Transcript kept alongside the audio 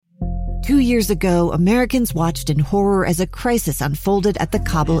2 years ago, Americans watched in horror as a crisis unfolded at the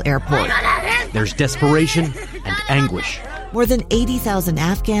Kabul airport. There's desperation and anguish. More than 80,000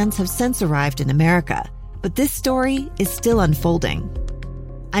 Afghans have since arrived in America, but this story is still unfolding.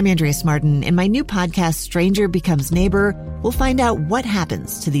 I'm Andrea Martin. In my new podcast, Stranger Becomes Neighbor, we'll find out what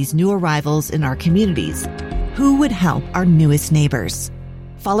happens to these new arrivals in our communities. Who would help our newest neighbors?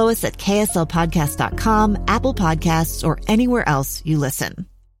 Follow us at kslpodcast.com, Apple Podcasts, or anywhere else you listen.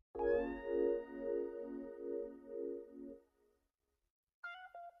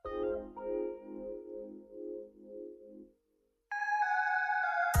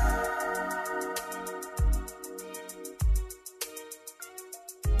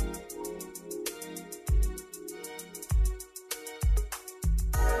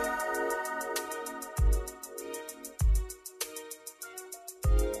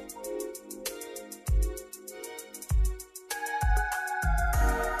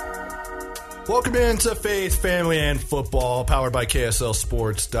 Welcome into Faith, Family, and Football, powered by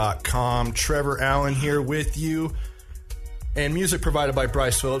KSLSports.com. Trevor Allen here with you, and music provided by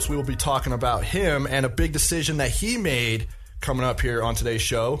Bryce Phillips. We will be talking about him and a big decision that he made coming up here on today's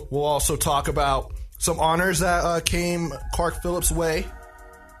show. We'll also talk about some honors that came Clark Phillips' way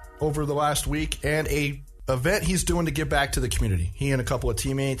over the last week and a event he's doing to give back to the community. He and a couple of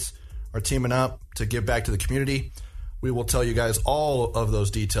teammates are teaming up to give back to the community. We will tell you guys all of those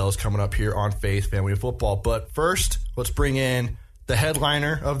details coming up here on Faith, Family, and Football. But first, let's bring in the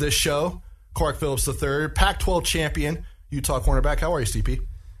headliner of this show, Clark Phillips III, Pac-12 champion, Utah cornerback. How are you, CP?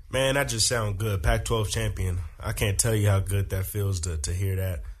 Man, that just sounds good. Pac-12 champion. I can't tell you how good that feels to hear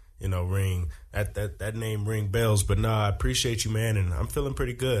that, ring. That name ring bells. But no, I appreciate you, man, and I'm feeling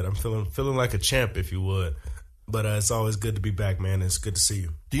pretty good. I'm feeling like a champ, if you would. But it's always good to be back, man. It's good to see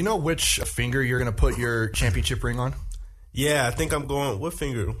you. Do you know which finger you're going to put your championship ring on? Yeah, I think I'm going, what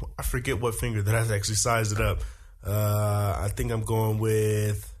finger? I forget what finger that I actually sized it up. I think I'm going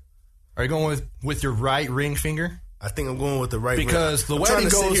with... Are you going with your right ring finger? I think I'm going with the right because ring. The wedding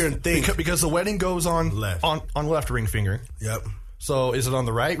goes because the wedding goes on left. on left ring finger. Yep. So is it on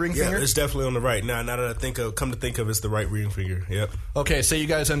the right ring finger? Yeah, it's definitely on the right. Now that I come to think of it's the right ring finger. Yep. Okay, say you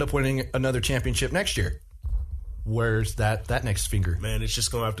guys end up winning another championship next year. Where's that next finger? Man, it's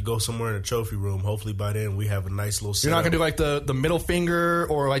just going to have to go somewhere in the trophy room. Hopefully by then we have a nice little setup. You're not going to do like the middle finger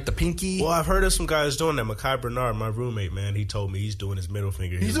or like the pinky? Well, I've heard of some guys doing that. Makai Bernard, my roommate, man, he told me he's doing his middle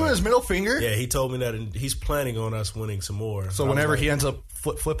finger. He's doing his middle finger? Yeah, he told me that, and he's planning on us winning some more. So whenever he ends up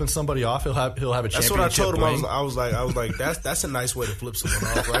flipping somebody off, he'll have a championship. That's what I told him. I was like, that's a nice way to flip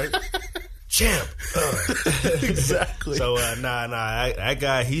someone off, right? Champ. Exactly. So, that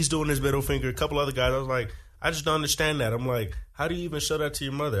guy, he's doing his middle finger. A couple other guys, I was like, I just don't understand that. I'm like, how do you even show that to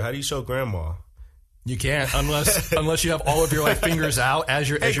your mother? How do you show grandma? You can't unless you have all of your fingers out as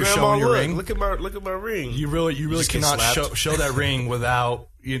you're grandma, showing your ring. Look at my ring. You really cannot show that ring without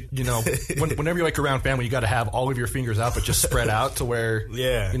whenever you're like around family, you got to have all of your fingers out, but just spread out to where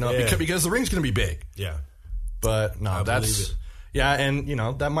because the ring's going to be big. Yeah, but no, that's and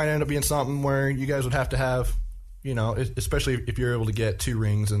that might end up being something where you guys would have to have. Especially if you're able to get 2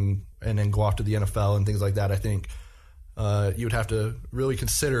 rings and then go off to the NFL and things like that, I think you would have to really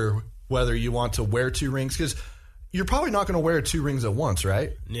consider whether you want to wear 2 rings because you're probably not going to wear 2 rings at once,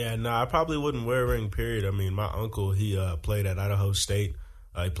 right? Yeah, no, I probably wouldn't wear a ring, period. I mean, my uncle, he played at Idaho State.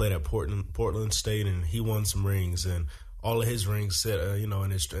 He played at Portland State, and he won some rings. And all of his rings sit,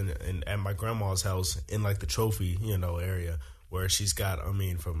 in at my grandma's house in, like, the trophy, area. Where she's got,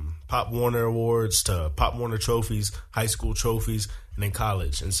 from Pop Warner Awards to Pop Warner trophies, high school trophies, and then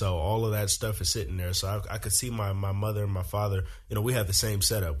college. And so all of that stuff is sitting there. So I could see my mother and my father, we have the same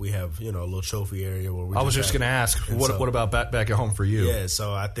setup. We have, a little trophy area where we I was just going to ask, what about back at home for you? Yeah,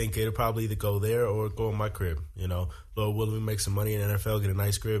 so I think it'll probably either go there or go in my crib, Lord willing, we make some money in the NFL, get a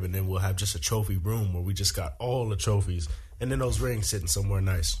nice crib, and then we'll have just a trophy room where we just got all the trophies. And then those rings sitting somewhere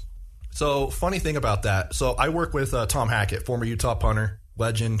nice. So, funny thing about that. So, I work with Tom Hackett, former Utah punter,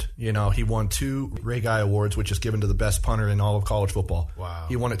 legend. He won 2 Ray Guy Awards, which is given to the best punter in all of college football. Wow.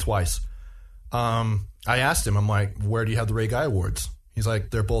 He won it twice. I asked him, I'm like, where do you have the Ray Guy Awards? He's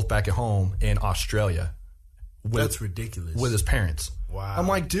like, they're both back at home in Australia. That's ridiculous. With his parents. Wow. I'm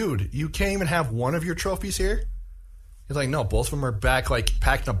like, dude, you can't even have one of your trophies here? He's like, no, both of them are back, like,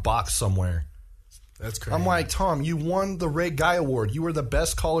 packed in a box somewhere. That's crazy. I'm like, Tom, you won the Ray Guy Award. You were the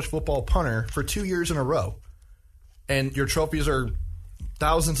best college football punter for 2 years in a row. And your trophies are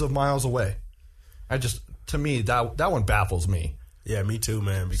thousands of miles away. To me, that one baffles me. Yeah, me too,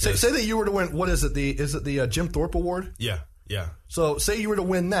 man. Because say that you were to win, what is it? Is it the Jim Thorpe Award? Yeah. So say you were to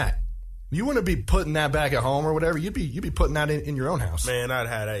win that. You wouldn't be putting that back at home or whatever. You'd be putting that in your own house. Man, I'd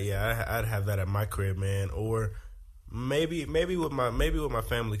have that. Yeah, I'd have that at my crib, man. Or maybe with my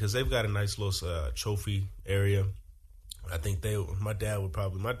family, because they've got a nice little trophy area. I think my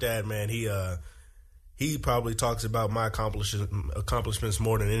dad, man, he probably talks about my accomplishments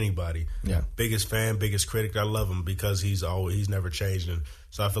more than anybody. Yeah. Biggest fan, biggest critic. I love him because he's never changed, and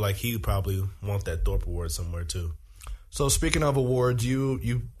so I feel like he would probably want that Thorpe Award somewhere too. So speaking of awards,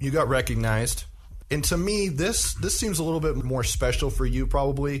 you got recognized, and to me this seems a little bit more special for you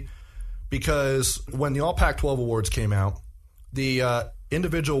probably, because when the All Pac-12 awards came out, the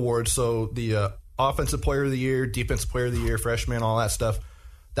individual awards, so the Offensive Player of the Year, Defensive Player of the Year, Freshman, all that stuff,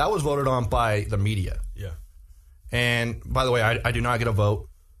 that was voted on by the media. Yeah. And by the way, I do not get a vote.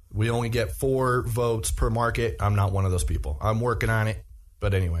 We only get 4 votes per market. I'm not one of those people. I'm working on it.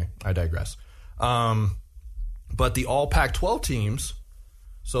 But anyway, I digress. But the All Pac-12 teams,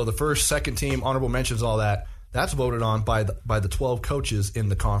 so the first, second team, honorable mentions, all that, that's voted on by the 12 coaches in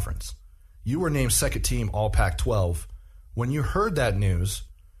the conference. You were named second team All Pac-12. When you heard that news,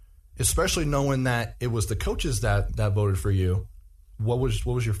 especially knowing that it was the coaches that voted for you, what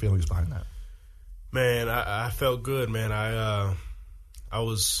was your feelings behind that? Man, I felt good, man. I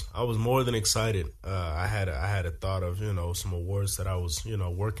was more than excited. I had a thought of some awards that I was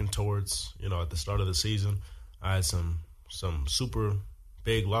working towards at the start of the season. I had some super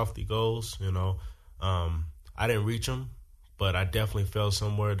big lofty goals. I didn't reach them, but I definitely fell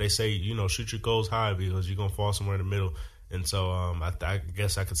somewhere. They say shoot your goals high because you're gonna fall somewhere in the middle. And so I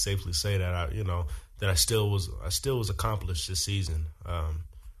guess I could safely say that that I still was accomplished this season.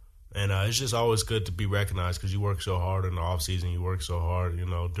 And it's just always good to be recognized because you work so hard in the off season. You work so hard,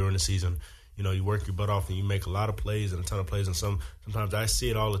 during the season. You work your butt off and you make a lot of plays and a ton of plays. And sometimes I see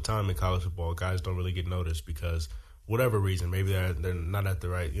it all the time in college football. Guys don't really get noticed because whatever reason, maybe they're not at the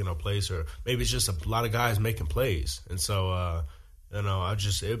right place, or maybe it's just a lot of guys making plays. And so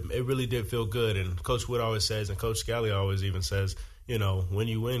it really did feel good. And Coach Wood always says, and Coach Scally always even says, when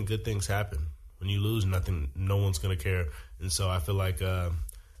you win, good things happen. When you lose, no one's gonna care. And so I feel like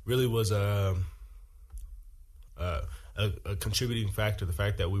really was a contributing factor, the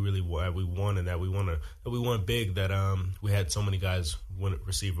fact that we won and that we won big, that we had so many guys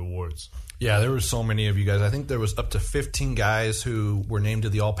receive awards. Yeah, there were so many of you guys. I think there was up to 15 guys who were named to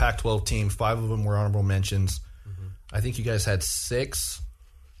the All Pac-12 team. 5 of them were honorable mentions. Mm-hmm. I think you guys had 6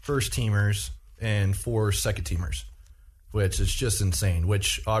 first-teamers and 4 second-teamers, which is just insane,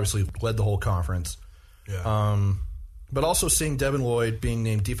 which obviously led the whole conference. Yeah. But also seeing Devin Lloyd being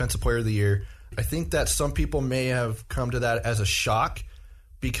named Defensive Player of the Year, I think that some people may have come to that as a shock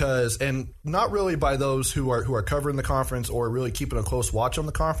because, and not really by those who are covering the conference or really keeping a close watch on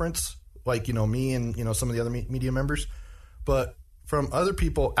the conference, like, me and, some of the other media members, but from other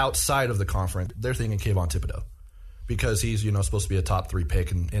people outside of the conference, they're thinking Kayvon Thibodeau because he's, supposed to be a top 3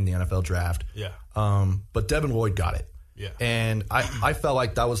 pick in the NFL draft. Yeah. But Devin Lloyd got it. Yeah. And I felt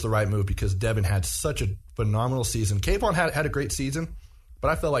like that was the right move because Devin had such a phenomenal season. Kayvon had a great season,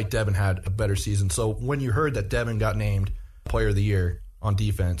 but I felt like Devin had a better season. So when you heard that Devin got named Player of the Year on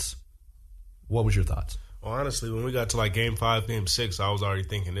defense, what was your thoughts? Well, honestly, when we got to Game 5, Game 6, I was already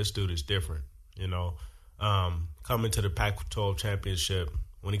thinking this dude is different. Coming to the Pac-12 championship,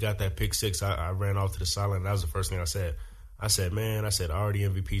 when he got that pick 6, I ran off to the sideline. That was the first thing I said. I said, already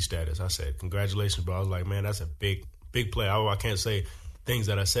MVP status. I said, congratulations, bro. I was like, man, that's a big play. I can't say things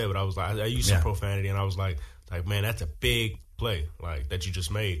that I said, but I was like, I used some profanity, and I was like, man, that's a big play, that you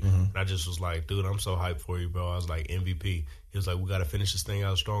just made. Mm-hmm. And I just was like, dude, I'm so hyped for you, bro. I was like, MVP. He was like, we got to finish this thing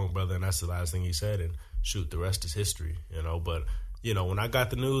out strong, brother. And that's the last thing he said. And shoot, the rest is history, But, when I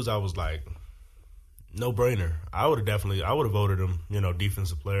got the news, I was like, no brainer. I would have voted him,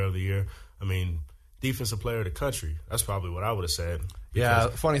 Defensive Player of the Year. I mean, Defensive Player of the country. That's probably what I would have said. Yeah,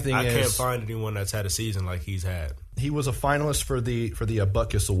 funny thing I is, can't find anyone that's had a season like he's had. He was a finalist for the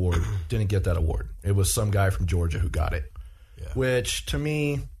Butkus Award. Didn't get that award. It was some guy from Georgia who got it. Yeah. Which, to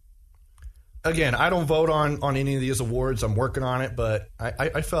me, again, I don't vote on any of these awards. I'm working on it, but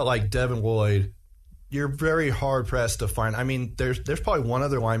I felt like Devin Lloyd, you're very hard-pressed to find. I mean, there's probably one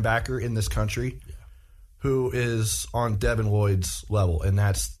other linebacker in this country who is on Devin Lloyd's level, and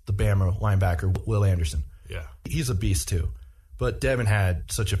that's the Bama linebacker, Will Anderson. Yeah. He's a beast, too. But Devin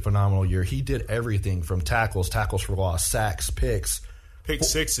had such a phenomenal year. He did everything from tackles for loss, sacks, picks. Pick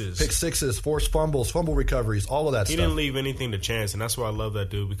sixes, forced fumbles, fumble recoveries, all of that stuff. He didn't leave anything to chance, and that's why I love that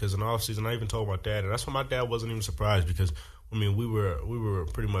dude, because in the offseason, I even told my dad, and that's why my dad wasn't even surprised, because, I mean, we were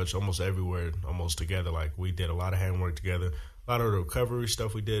pretty much almost everywhere, almost together. Like, we did a lot of handwork together. A lot of the recovery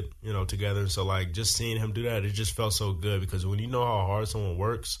stuff we did, together. So, just seeing him do that, it just felt so good, because when you know how hard someone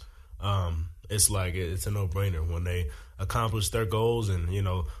works, it's like it's a no-brainer when they accomplish their goals, and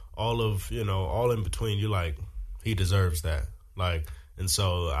all in between. You're like, he deserves that. And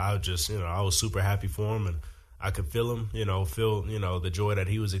so I was super happy for him, and I could feel him, feel the joy that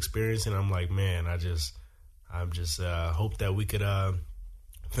he was experiencing. I'm like, man, I just hope that we could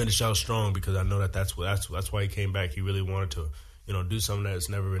finish out strong, because I know that's why he came back. He really wanted to do something that's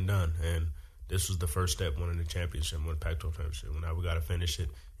never been done, and this was the first step, winning the championship, winning the Pac-12 championship. Now we got to finish it,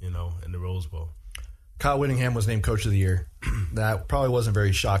 in the Rose Bowl. Kyle Whittingham was named Coach of the Year. That probably wasn't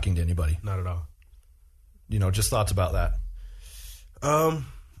very shocking to anybody. Not at all. Just thoughts about that. The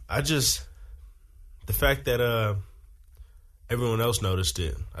fact that everyone else noticed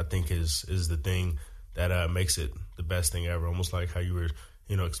it, I think is the thing that makes it the best thing ever. Almost like how you were,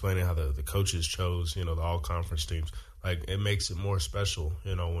 explaining how the coaches chose, the all-conference teams. Like, it makes it more special,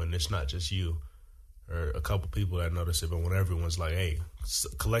 when it's not just you or a couple people that notice it, but when everyone's like, hey,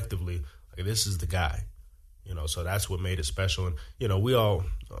 collectively, like, this is the guy. So that's what made it special. And,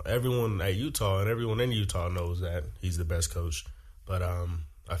 everyone at Utah and everyone in Utah knows that he's the best coach. But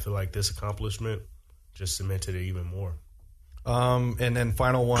I feel like this accomplishment just cemented it even more. And then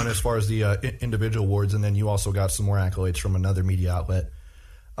final one, as far as the individual awards, and then you also got some more accolades from another media outlet.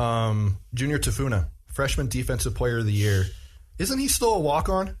 Junior Tafuna, Freshman Defensive Player of the Year. Isn't he still a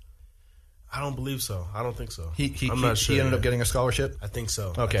walk-on? I don't believe so. I don't think so. I'm not sure. He ended up getting a scholarship? I think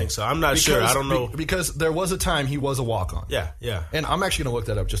so. Okay. I think so. I'm not sure. I don't know. Because there was a time he was a walk-on. Yeah. And I'm actually going to look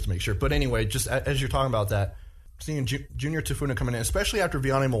that up just to make sure. But anyway, just as you're talking about that, seeing Junior Tafuna coming in, especially after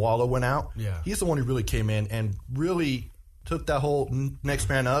Vianney Moala went out, he's the one who really came in and really took that whole next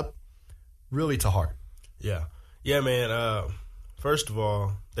man up really to heart. Yeah, man. First of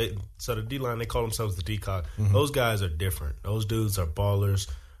all, the D-line, they call themselves the D-Cock. Mm-hmm. Those guys are different. Those dudes are ballers.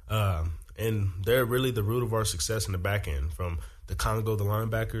 And they're really the root of our success in the back end, from the Congo, the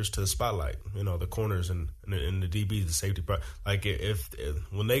linebackers, to the spotlight, the corners and the DBs, the safety. Like, if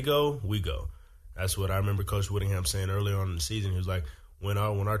when they go, we go. That's what I remember Coach Whittingham saying early on in the season. He was like, when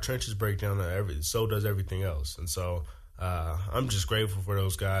our trenches break down, so does everything else. And so I'm just grateful for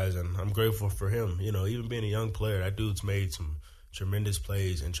those guys, and I'm grateful for him. Even being a young player, that dude's made some tremendous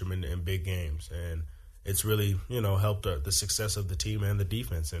plays in big games, and it's really helped the success of the team and the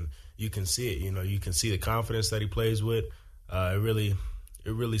defense. And you can see it. You can see the confidence that he plays with. It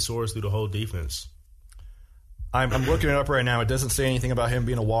really soars through the whole defense. I'm looking it up right now. It doesn't say anything about him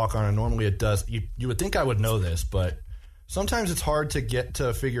being a walk-on, and normally it does. You would think I would know this, but sometimes it's hard to get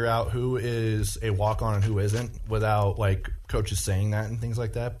to figure out who is a walk-on and who isn't without coaches saying that and things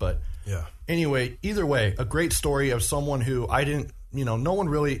like that. But yeah. Anyway, either way, a great story of someone who no one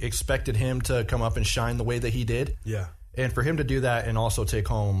really expected him to come up and shine the way that he did. Yeah. And for him to do that and also take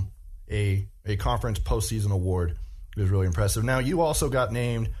home a conference postseason award was really impressive. Now, you also got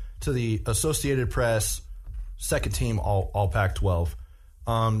named to the Associated Press second team all Pac-12.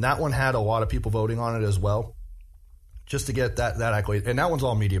 That one had a lot of people voting on it as well, just to get that accolade. And that one's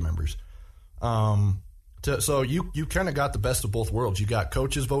all media members. So you kind of got the best of both worlds. You got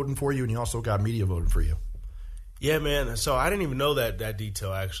coaches voting for you, and you also got media voting for you. Yeah, man. So I didn't even know that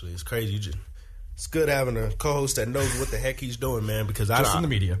detail, actually. It's crazy. It's good having a co-host that knows what the heck he's doing, man, because just in the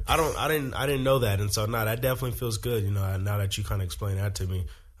media. I didn't know that. And so, that definitely feels good, now that you kind of explain that to me.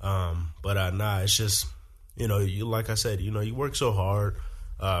 It's just, you like I said, you work so hard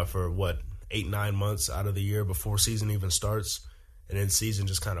for 8-9 months out of the year before season even starts, and then season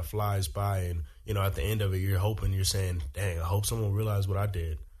just kind of flies by, and at the end of it, you're saying, dang, I hope someone realized what I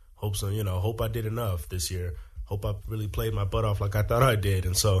did. Hope I did enough this year. Hope I really played my butt off like I thought I did.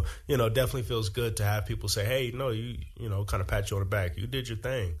 And so, definitely feels good to have people say, hey, no, you kind of pat you on the back. You did your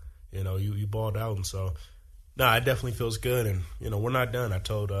thing. You balled out. And so, it definitely feels good. And, we're not done. I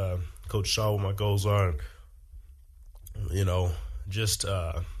told Coach Shaw what my goals are. And,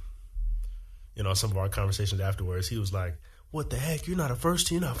 some of our conversations afterwards, he was like, what the heck? You're not a first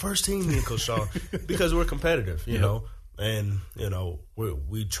team. You're not first team, me and Coach Shaw. Because we're competitive, you know. And,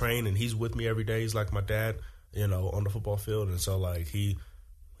 we train, and he's with me every day. He's like my dad, on the football field. And so,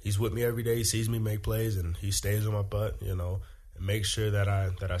 he's with me every day. He sees me make plays, and he stays on my butt, and makes sure that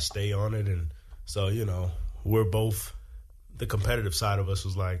I stay on it. And so, we're both, the competitive side of us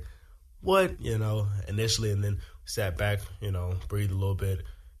was like, what, initially, and then sat back, breathed a little bit.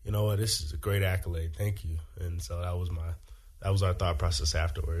 You know what, this is a great accolade. Thank you. And so that was our thought process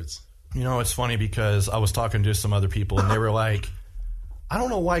afterwards. It's funny because I was talking to some other people, and they were like, I don't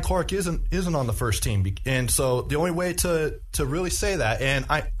know why Clark isn't on the first team. And so the only way to really say that, and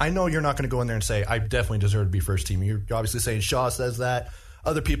I know you're not going to go in there and say, I definitely deserve to be first team. You're obviously saying Shaw says that.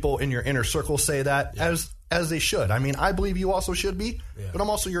 Other people in your inner circle say that. Yeah. as they should. I mean, I believe you also should be, but I'm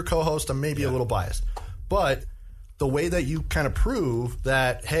also your co-host. I'm maybe a little biased. But the way that you kind of prove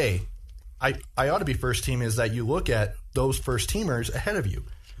that, hey, I ought to be first team is that you look at those first teamers ahead of you.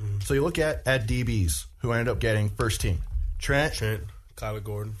 So you look at DBs who ended up getting first team. Trent, Kyler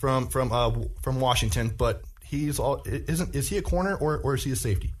Gordon from Washington, but is he a corner or is he a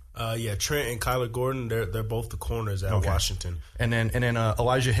safety? Trent and Kyler Gordon, they're both the corners at Washington. And then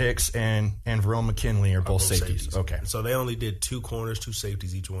Elijah Hicks and Verone McKinley are both safeties. Okay. And so they only did 2 corners, 2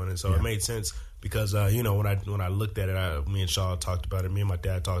 safeties each one, and so it made sense because when I looked at it, me and Shaw talked about it, me and my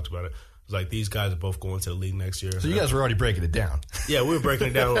dad talked about it. It was like these guys are both going to the league next year. So you guys were already breaking it down. Yeah, we were breaking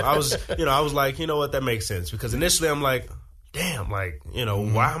it down. I was like, you know what, that makes sense because initially I'm like, damn, like,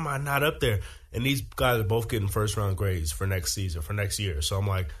 why am I not up there? And these guys are both getting first round grades for next season, for next year. So I'm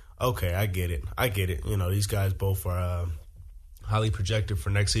like, okay, I get it. These guys both are highly projected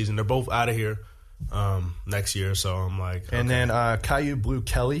for next season. They're both out of here next year. So I'm like, okay. And then Caillou Blue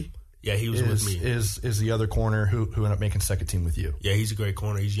Kelly. Yeah, he was with me. Is the other corner who ended up making second team with you. Yeah, he's a great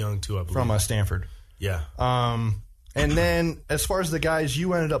corner. He's young too, I believe. From Stanford. Yeah. And then as far as the guys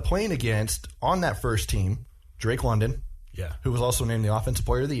you ended up playing against on that first team, Drake London. Yeah. Who was also named the Offensive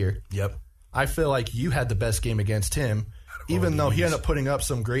Player of the Year. Yep. I feel like you had the best game against him. Even though he ended up putting up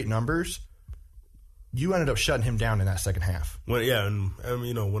some great numbers, you ended up shutting him down in that second half. Well, yeah, and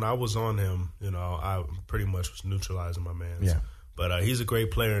when I was on him, I pretty much was neutralizing my man. Yeah. But he's a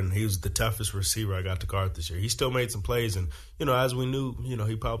great player, and he was the toughest receiver I got to guard this year. He still made some plays, and, as we knew,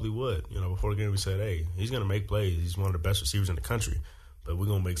 he probably would. Before the game we said, hey, he's going to make plays. He's one of the best receivers in the country, but we're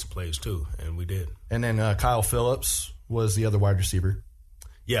going to make some plays too, and we did. And then Kyle Phillips was the other wide receiver.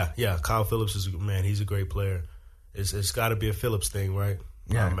 Yeah, Kyle Phillips is, man, he's a great player. It's got to be a Phillips thing, right?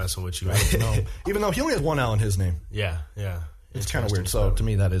 Yeah. I'm messing with you. Right. No. Even though he only has one L in his name. Yeah. It's kind of weird. So to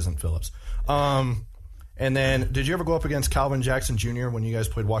me, that isn't Phillips. And then, did you ever go up against Calvin Jackson Jr. when you guys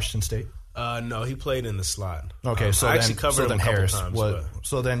played Washington State? No, he played in the slot. Okay, so I actually covered him a couple Harris, times.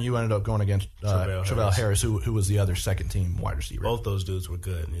 So then you ended up going against Travell Harris, who was the other second-team wide receiver. Both those dudes were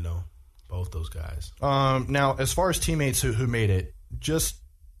good, both those guys. Now, as far as teammates who made it,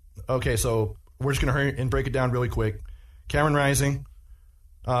 so we're just going to hurry and break it down really quick. Cameron Rising,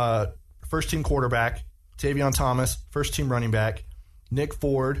 first-team quarterback. Tavion Thomas, first-team running back. Nick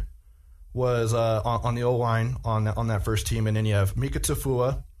Ford was on the O-line on that first team. And then you have Mika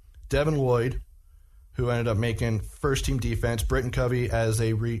Tafua, Devin Lloyd, who ended up making first-team defense. Britton Covey as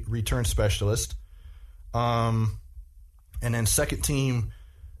a return specialist. And then second-team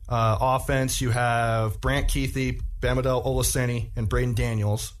offense, you have Brant Keithy, Bamidele Olaseni, and Braden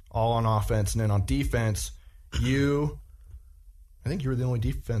Daniels all on offense. And then on defense, I think you were the only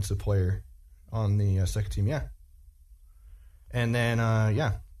defensive player on the second team, yeah. And then,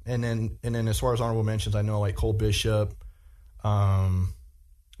 And then as far as honorable mentions, I know like Cole Bishop,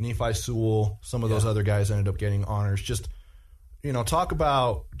 Nephi Sewell, some of those other guys ended up getting honors. Just, talk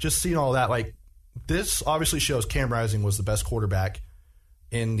about just seeing all that. Like, this obviously shows Cam Rising was the best quarterback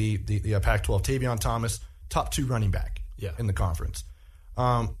in the Pac-12. Tavion Thomas, top 2 running back in the conference.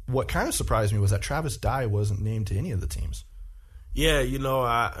 What kind of surprised me was that Travis Dye wasn't named to any of the teams. Yeah,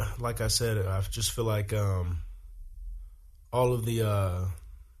 like I said, I just feel like all of the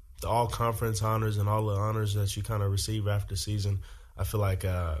all-conference honors and all the honors that you kind of receive after the season, I feel like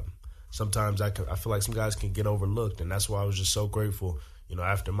sometimes I feel like some guys can get overlooked, and that's why I was just so grateful,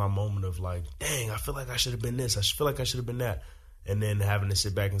 after my moment of like, dang, I feel like I should have been this, I feel like I should have been that, and then having to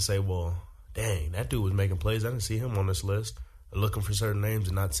sit back and say, well, dang, that dude was making plays, I didn't see him on this list. Looking for certain names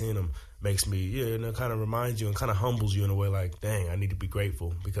and not seeing them makes me, kind of reminds you and kind of humbles you in a way like, dang, I need to be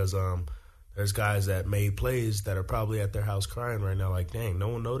grateful because there's guys that made plays that are probably at their house crying right now like, dang, no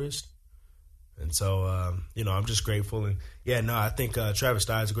one noticed. And so, I'm just grateful. And, I think Travis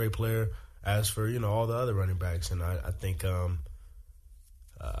Dye is a great player as for, all the other running backs. And I think,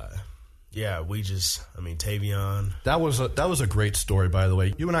 Tavion. That was a great story, by the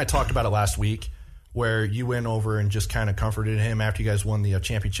way. You and I talked about it last week where you went over and just kind of comforted him after you guys won the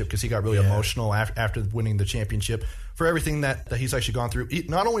championship because he got really emotional after winning the championship for everything that he's actually gone through.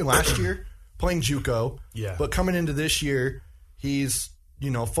 Not only last year playing JUCO, but coming into this year, he's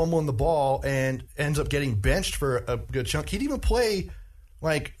fumbling the ball and ends up getting benched for a good chunk. He'd even play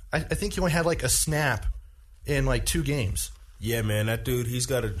I think he only had like a snap in like 2 games. Yeah, man, that dude, he's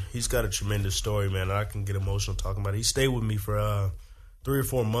got a tremendous story, man. I can get emotional talking about it. He stayed with me for 3 or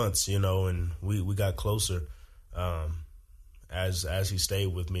 4 months, and we got closer as he stayed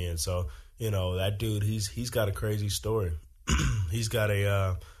with me. And so, that dude, he's got a crazy story. He's got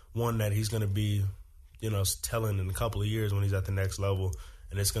a one that he's going to be, telling in a couple of years when he's at the next level.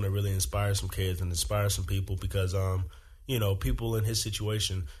 and it's going to really inspire some kids and inspire some people because, you know, people in his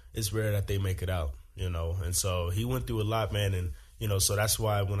situation, it's rare that they make it out, you know. And so he went through a lot, man, and, you know, so that's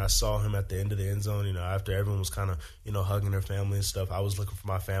why when I saw him at the end of the end zone, you know, after everyone was kind of, you know, hugging their family and stuff, I was looking for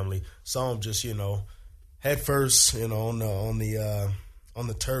my family. Saw him just, you know, head first, you know, on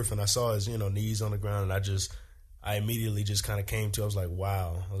the turf, and I saw his, you know, knees on the ground, and I immediately just kind of came to. I was like,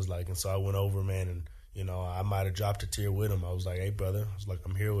 wow. I was like, and so I went over, man, and you know, I might have dropped a tear with him. I was like, hey, brother. I was like,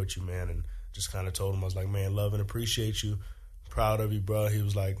 I'm here with you, man, and just kind of told him, I was like, man, love and appreciate you, proud of you, bro. He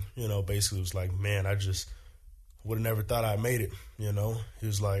was like, you know, basically was like, man, I just would have never thought I made it, you know. He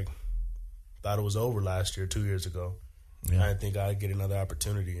was like, thought it was over last year, 2 years ago. Yeah. I didn't think I'd get another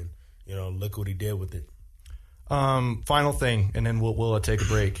opportunity, and you know, look what he did with it. Final thing, and then we'll take a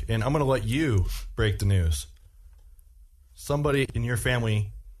break. And I'm going to let you break the news. Somebody in your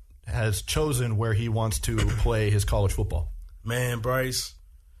family has chosen where he wants to play his college football. Man, Bryce,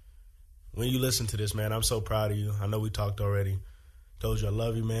 when you listen to this, man, I'm so proud of you. I know we talked already. Told you I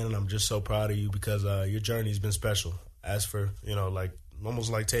love you, man, and I'm just so proud of you because your journey's been special. As for, you know, like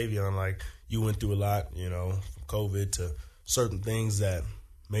almost like Tavion, like you went through a lot, you know, from COVID to certain things that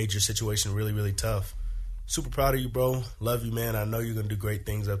made your situation really, really tough. Super proud of you, bro. Love you, man. I know you're going to do great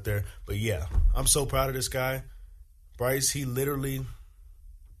things up there. But, yeah, I'm so proud of this guy. Bryce, he literally,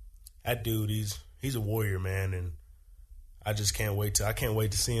 that dude, he's a warrior, man. And I just can't wait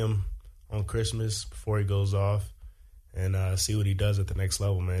to see him on Christmas before he goes off and see what he does at the next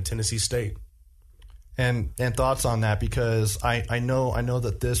level, man. Tennessee State. And thoughts on that, because I know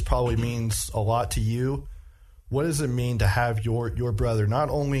that this probably means a lot to you. What does it mean to have your brother not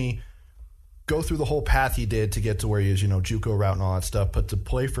only go through the whole path he did to get to where he is, you know, JUCO route and all that stuff, but to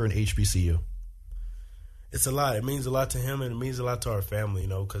play for an HBCU? It's a lot. It means a lot to him, and it means a lot to our family, you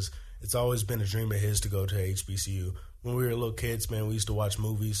know, because it's always been a dream of his to go to HBCU. When we were little kids, man, we used to watch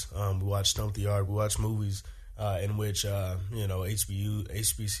movies. We watched Stomp the Yard. We watched movies in which, you know,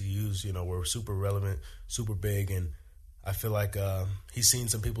 HBCUs, you know, were super relevant, super big, and I feel like he's seen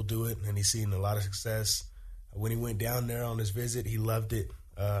some people do it, and he's seen a lot of success. When he went down there on his visit, he loved it.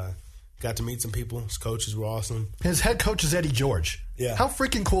 Got to meet some people. His coaches were awesome. His head coach is Eddie George. Yeah. How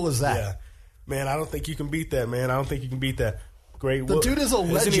freaking cool is that? Yeah. Man, I don't think you can beat that, man. I don't think you can beat that. Great. The dude is a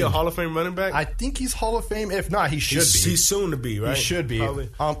legend. Isn't he a Hall of Fame running back? I think he's Hall of Fame. If not, he should be. He's soon to be, right? He should be. Probably.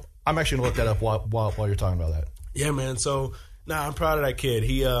 I'm actually going to look that up while you're talking about that. Yeah, man. So, I'm proud of that kid.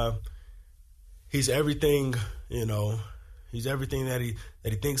 He's everything, you know. He's everything that he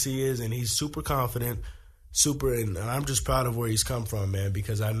thinks he is, and he's super confident, and I'm just proud of where he's come from, man,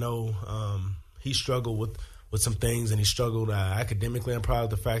 because I know he struggled with some things, and he struggled academically. I'm proud of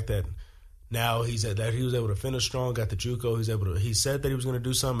the fact that now he was able to finish strong, got the JUCO. He said that he was going to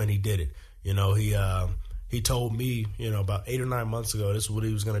do something, and he did it. You know, he told me, you know, about 8 or 9 months ago, this is what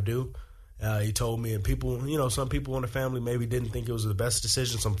he was going to do. He told me, and people, you know, some people in the family maybe didn't think it was the best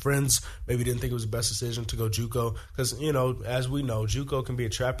decision. Some friends maybe didn't think it was the best decision to go JUCO because, you know, as we know, JUCO can be a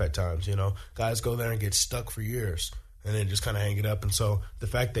trap at times. You know, guys go there and get stuck for years and then just kind of hang it up. And so the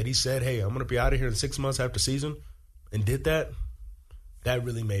fact that he said, hey, I'm going to be out of here in 6 months after season and did that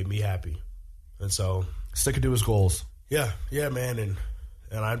really made me happy. And so sticking to his goals. Yeah, man. And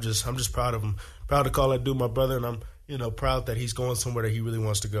I'm just proud of him. Proud to call that dude my brother. And I'm, you know, proud that he's going somewhere that he really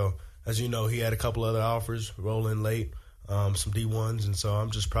wants to go. As you know, he had a couple other offers roll in late, some D1s, and so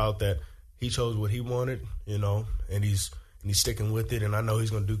I'm just proud that he chose what he wanted, you know, and he's sticking with it, and I know he's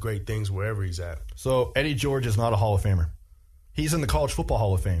going to do great things wherever he's at. So Eddie George is not a Hall of Famer. He's in the College Football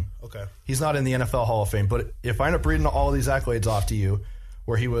Hall of Fame. Okay. He's not in the NFL Hall of Fame, but if I end up reading all of these accolades off to you,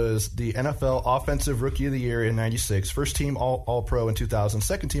 where he was the NFL Offensive Rookie of the Year in 96, first team All-Pro in 2000,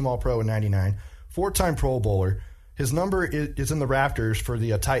 second team All-Pro in 99, four-time Pro Bowler. His number is in the rafters for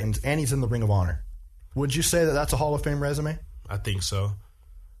the Titans, and he's in the Ring of Honor. Would you say that that's a Hall of Fame resume? I think so.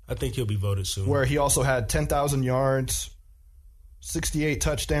 I think he'll be voted soon. Where he also had 10,000 yards, 68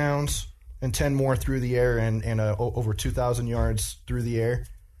 touchdowns, and 10 more through the air, and over 2,000 yards through the air.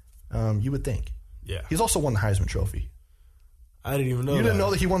 You would think. Yeah. He's also won the Heisman Trophy. I didn't even know You didn't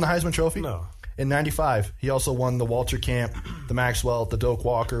know that he won the Heisman Trophy? No. In 95, he also won the Walter Camp, the Maxwell, the Doak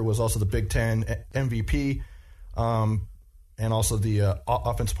Walker, was also the Big Ten MVP. And also the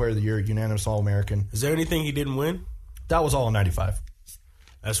Offensive Player of the Year, unanimous All-American. Is there anything he didn't win? That was all in 95.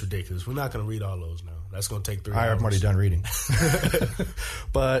 That's ridiculous. We're not going to read all those now. That's going to take 3 hours. I'm already done reading.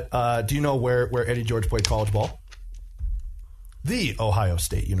 But do you know where Eddie George played college ball? The Ohio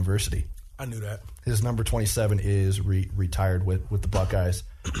State University. I knew that. His number 27 is retired with the Buckeyes.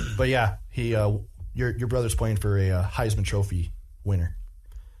 But yeah, your brother's playing for a Heisman Trophy winner.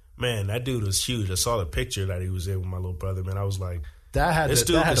 Man, that dude was huge. I saw the picture that he was in with my little brother, man. I was like, That had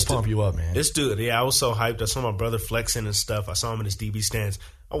to pump you up, man. This dude, I was so hyped. I saw my brother flexing and stuff. I saw him in his DB stance.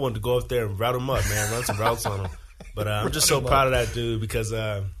 I wanted to go up there and route him up, man, run some routes on him. But I'm just so proud of that dude because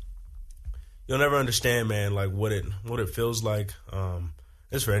you'll never understand, man, like what it feels like.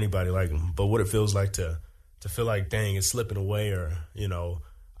 It's for anybody, like, but what it feels like to feel like, dang, it's slipping away, or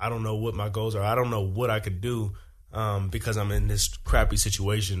I don't know what my goals are. I don't know what I could do because I'm in this crappy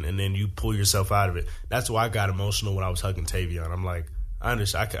situation, and then you pull yourself out of it. That's why I got emotional when I was hugging Tavion. I'm like, I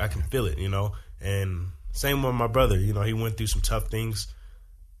understand, I can feel it, And same with my brother, he went through some tough things.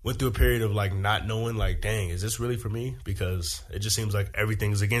 Went through a period of like not knowing, like, dang, is this really for me? Because it just seems like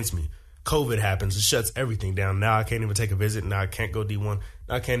everything's against me. COVID happens, it shuts everything down. Now I can't even take a visit. Now I can't go D1.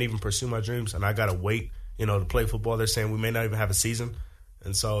 Now I can't even pursue my dreams, and I gotta wait, to play football. They're saying we may not even have a season,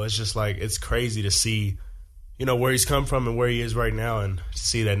 and so it's just like it's crazy to see, where he's come from and where he is right now, and to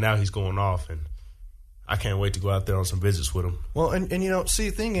see that now he's going off, and I can't wait to go out there on some visits with him. Well, and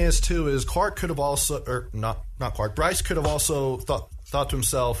see, the thing is too is Clark could have also, or not Clark, Bryce could have also thought to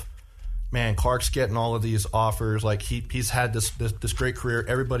himself, man, Clark's getting all of these offers. Like he's had this great career.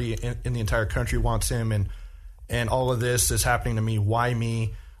 Everybody in the entire country wants him, and all of this is happening to me. Why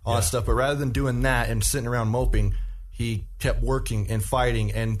me? All that stuff. But rather than doing that and sitting around moping, he kept working and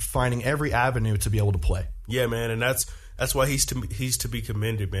fighting and finding every avenue to be able to play. Yeah, man, and that's why he's to be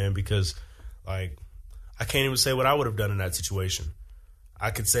commended, man. Because like I can't even say what I would have done in that situation. I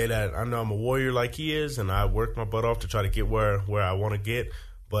could say that I know I'm a warrior like he is, and I worked my butt off to try to get where I want to get.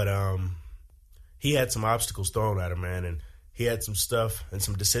 But he had some obstacles thrown at him, man, and he had some stuff and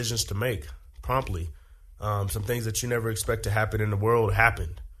some decisions to make promptly. Some things that you never expect to happen in the world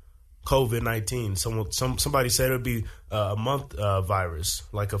happened. COVID-19. Somebody said it would be a month virus,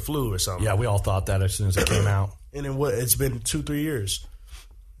 like a flu or something. Yeah, we all thought that as soon as it came out. And then it's been 2-3 years.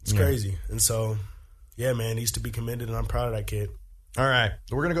 It's crazy. And so, yeah, man, he's to be commended, and I'm proud of that kid. All right.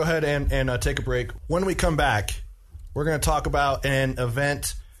 We're going to go ahead and take a break. When we come back, we're going to talk about an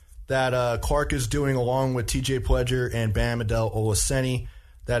event that Clark is doing along with TJ Pledger and Bam Adele Olaseni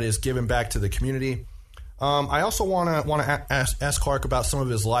that is giving back to the community. I also want to ask Clark about some of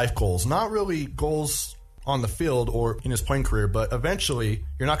his life goals. Not really goals on the field or in his playing career, but eventually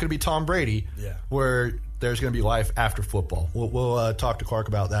you're not going to be Tom Brady, where there's going to be life after football. We'll talk to Clark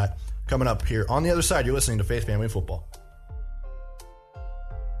about that coming up here. On the other side, you're listening to Faith, Family, and Football.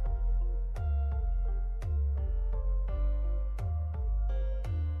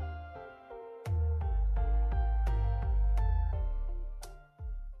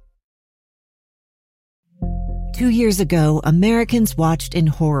 Two years ago, Americans watched in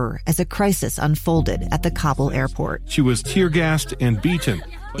horror as a crisis unfolded at the Kabul airport. She was tear-gassed and beaten.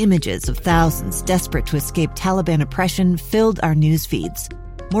 Images of thousands desperate to escape Taliban oppression filled our news feeds.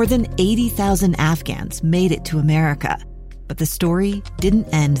 More than 80,000 Afghans made it to America. But the story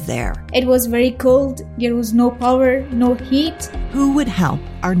didn't end there. It was very cold. There was no power, no heat. Who would help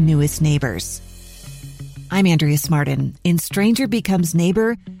our newest neighbors? I'm Andrea Smartin. In Stranger Becomes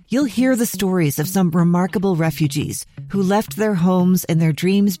Neighbor, you'll hear the stories of some remarkable refugees who left their homes and their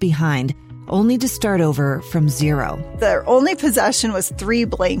dreams behind, only to start over from zero. Their only possession was 3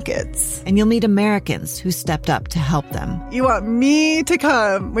 blankets. And you'll meet Americans who stepped up to help them. You want me to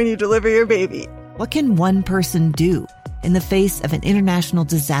come when you deliver your baby. What can one person do in the face of an international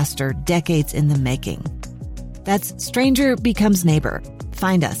disaster decades in the making? That's Stranger Becomes Neighbor.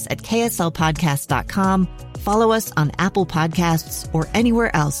 Find us at kslpodcast.com. Follow us on Apple Podcasts or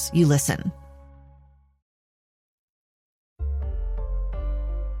anywhere else you listen.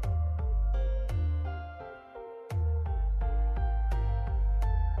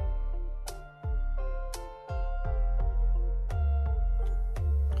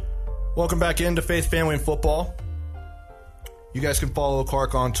 Welcome back into Faith, Family, and Football. You guys can follow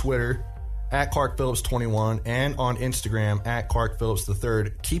Clark on Twitter at ClarkPhillips21 and on Instagram at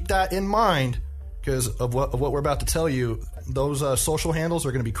ClarkPhillips3. Keep that in mind because of what we're about to tell you. Those social handles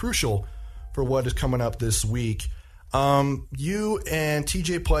are going to be crucial for what is coming up this week. You and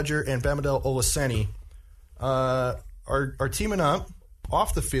TJ Pledger and Bam Adele Olaseni are teaming up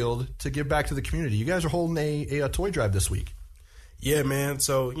off the field to give back to the community. You guys are holding a toy drive this week. Yeah, man.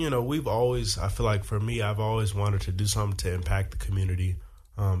 So, we've always, I feel like for me, I've always wanted to do something to impact the community,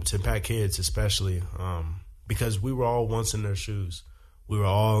 to impact kids especially, because we were all once in their shoes. We were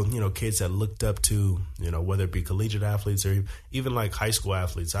all, kids that looked up to, whether it be collegiate athletes or even like high school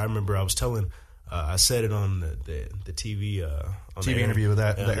athletes. I remember I was telling, I said it on the TV. On TV interview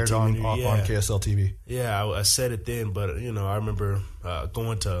that aired on KSL TV. Yeah, I said it then, but, I remember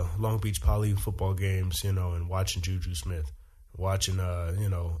going to Long Beach Poly football games, and watching Juju Smith. Watching,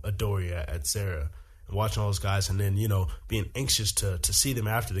 Adoria at Sarah, and watching all those guys, and then, being anxious to see them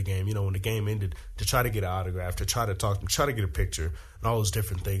after the game, when the game ended, to try to get an autograph, to try to talk to them, try to get a picture, and all those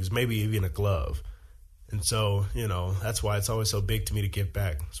different things, maybe even a glove. And so, that's why it's always so big to me to give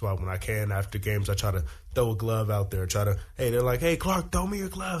back. That's why when I can, after games, I try to throw a glove out there. They're like, hey, Clark, throw me your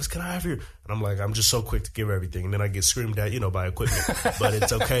gloves. Can I have your? And I'm like, I'm just so quick to give everything. And then I get screamed at, by equipment. But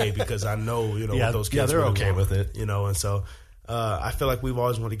it's okay because I know, what those kids they're really okay want, with it. And so I feel like we've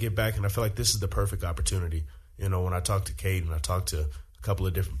always wanted to give back, and I feel like this is the perfect opportunity. When I talk to Kate and I talk to a couple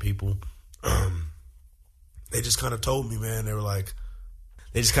of different people, they just kind of told me, man,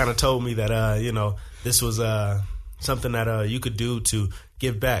 they just kind of told me that, this was something that you could do to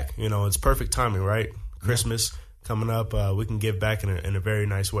give back. It's perfect timing, right? Christmas coming up, we can give back in a very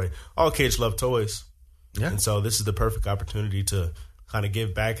nice way. All kids love toys. Yeah. And so this is the perfect opportunity to kind of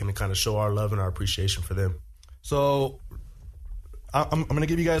give back and to kind of show our love and our appreciation for them. So I'm going to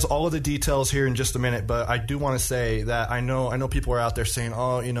give you guys all of the details here in just a minute, but I do want to say that I know people are out there saying,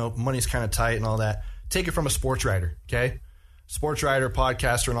 money's kind of tight and all that. Take it from a sports writer, okay? Sports writer,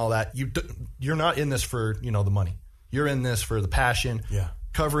 podcaster, and all that. You're not in this for, the money. You're in this for the passion. Yeah.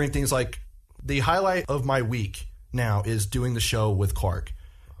 Covering things like the highlight of my week now is doing the show with Clark.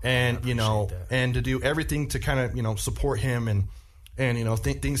 And, and to do everything to kind of, support him and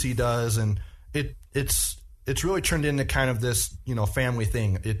things he does. And it's really turned into kind of this, family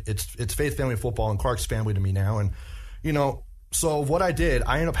thing. It's Faith Family Football and Clark's family to me now. And, so what I did,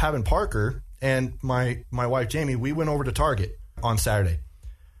 I ended up having Parker and my wife, Jamie, we went over to Target on Saturday.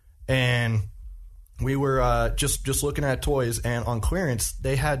 And we were just looking at toys. And on clearance,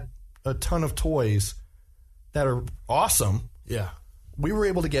 they had a ton of toys that are awesome. Yeah. We were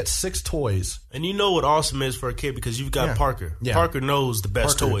able to get 6 toys. And you know what awesome is for a kid because you've got Parker. Yeah. Parker knows the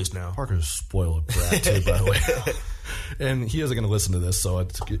best toys now. Parker's a spoiled brat, too, by the way. And he isn't going to listen to this, so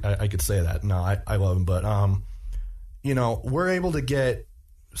I could say that. No, I love him. But, we're able to get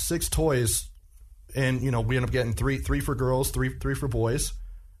 6 toys, and, we end up getting three for girls, three for boys,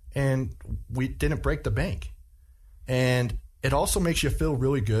 and we didn't break the bank. And it also makes you feel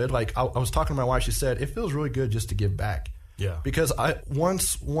really good. Like, I was talking to my wife, she said, it feels really good just to give back. Yeah, because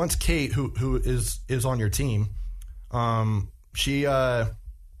once Kate, who is on your team, she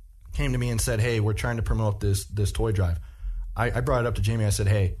came to me and said, "Hey, we're trying to promote this toy drive." I brought it up to Jamie. I said,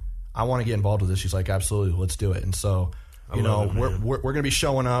 "Hey, I want to get involved with this." She's like, "Absolutely, let's do it." And so, we're going to be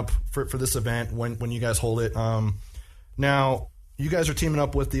showing up for this event when you guys hold it. Now, you guys are teaming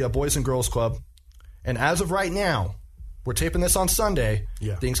up with the Boys and Girls Club, and as of right now, we're taping this on Sunday.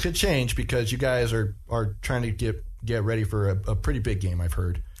 Yeah, things could change because you guys are trying to get ready for a pretty big game, I've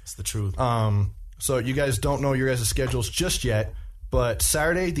heard. It's the truth. So you guys don't know your guys' schedules just yet, but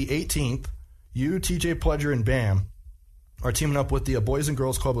Saturday the 18th, you, TJ Pledger, and Bam are teaming up with the Boys and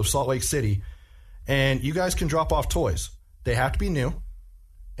Girls Club of Salt Lake City, and you guys can drop off toys. They have to be new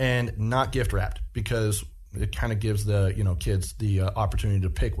and not gift wrapped because it kind of gives the kids the opportunity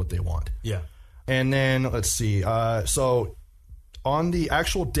to pick what they want. Yeah. And then let's see. So on the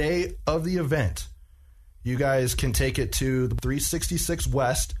actual day of the event, you guys can take it to the 366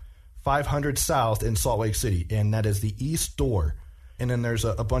 West, 500 South in Salt Lake City, and that is the East Door. And then there's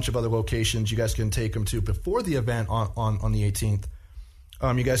a bunch of other locations you guys can take them to before the event on the 18th.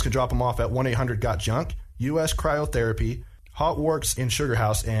 You guys can drop them off at 1-800-GOT-JUNK, US Cryotherapy, Hot Works in Sugar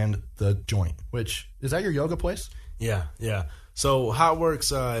House, and The Joint, which, is that your yoga place? Yeah. So Hot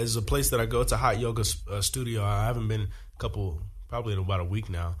Works is a place that I go. It's a hot yoga studio. I haven't been probably in about a week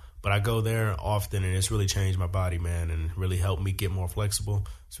now. But I go there often, and it's really changed my body, man, and really helped me get more flexible.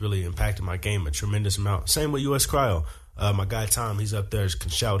 It's really impacted my game a tremendous amount. Same with US Cryo. My guy Tom, he's up there,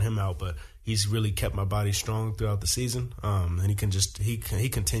 can shout him out, but he's really kept my body strong throughout the season. And he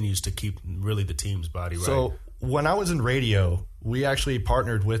continues to keep really the team's body right. So when I was in radio, we actually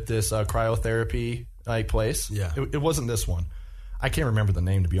partnered with this cryotherapy place. Yeah, it wasn't this one. I can't remember the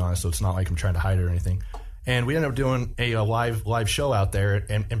name, to be honest, so it's not like I'm trying to hide it or anything. And we ended up doing a live show out there.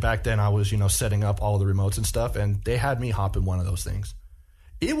 And back then I was, setting up all the remotes and stuff. And they had me hop in one of those things.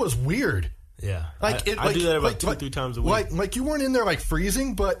 It was weird. Yeah. I do that about 2-3 times a week. Like you weren't in there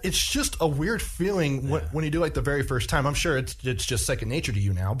freezing, but it's just a weird feeling when you do the very first time. I'm sure it's just second nature to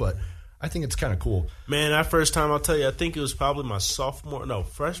you now, but I think it's kind of cool. Man, that first time, I'll tell you, I think it was probably my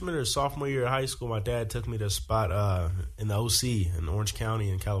freshman or sophomore year of high school. My dad took me to a spot in the OC in Orange County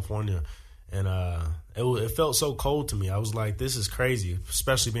in California. And it felt so cold to me. I was like, this is crazy,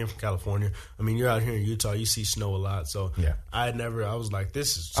 especially being from California. I mean, you're out here in Utah, you see snow a lot. So yeah. I was like,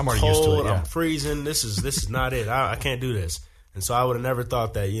 this is I'm cold, used to it, yeah. I'm freezing. This is not it. I can't do this. And so I would have never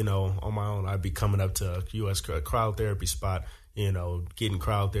thought that, on my own, I'd be coming up to a U.S. cryotherapy spot, getting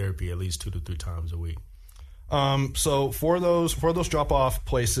crowd therapy at least 2 to 3 times a week. So for those drop-off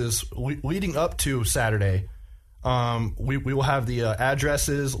places leading up to Saturday, we will have the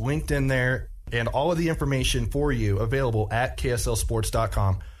addresses linked in there and all of the information for you available at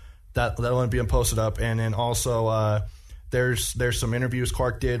kslsports.com. That'll be posted up. And then also there's some interviews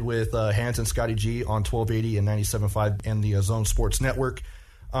Clark did with Hans and Scotty G on 1280 and 97.5 and the Zone Sports Network.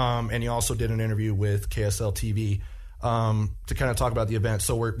 And he also did an interview with KSL TV to kind of talk about the event.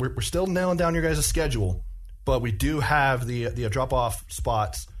 So we're still nailing down your guys' schedule, but we do have the drop-off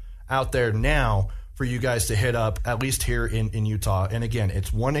spots out there now for you guys to hit up, at least here in Utah. And again,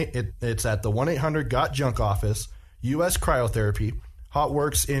 it's at the 1-800-GOT-JUNK office, U.S. Cryotherapy, Hot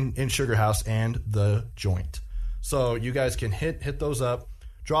Works in Sugar House, and The Joint. So you guys can hit those up,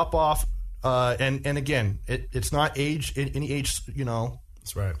 drop off, and again, it's not any age,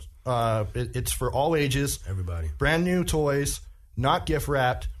 That's right. It's for all ages. Everybody. Brand new toys, not gift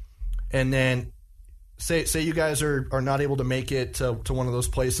wrapped. And then say you guys are not able to make it to one of those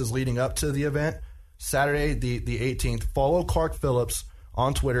places leading up to the event, Saturday the 18th, follow Clark Phillips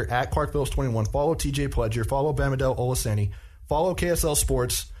on Twitter at ClarkPhillips21. Follow TJ Pledger. Follow Bamadel Olaseni. Follow KSL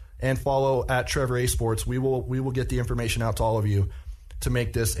Sports and follow at Trevor A Sports. We will get the information out to all of you to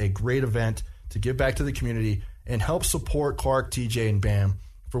make this a great event, to give back to the community and help support Clark, TJ, and Bam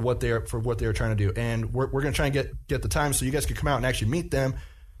for what they're trying to do. And we're going to try and get the time so you guys can come out and actually meet them,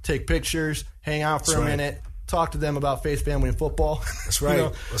 take pictures, hang out for a minute, talk to them about faith, family, and football. That's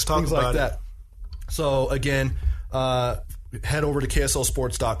right. Let's talk about like that. So again, head over to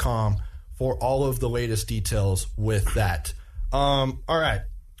kslsports.com for all of the latest details with that. All right.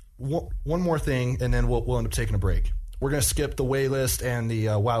 One more thing, and then we'll end up taking a break. We're going to skip the way list and the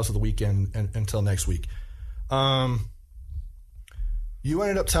wows of the weekend until next week. You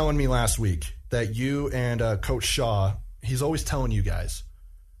ended up telling me last week that you and Coach Shaw, he's always telling you guys,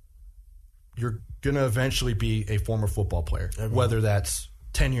 you're going to eventually be a former football player, whether that's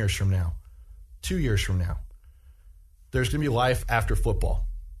 10 years from now, 2 years from now. There's going to be life after football.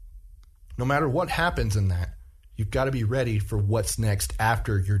 No matter what happens in that, you've got to be ready for what's next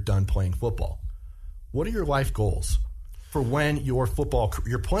after you're done playing football. What are your life goals for when your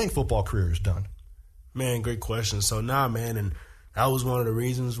playing football career is done? Man, great question. So man, and that was one of the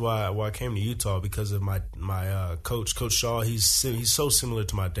reasons why I came to Utah, because of my coach, Coach Shaw. He's so similar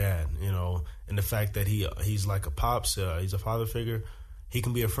to my dad, and the fact that he's like a pops, he's a father figure. He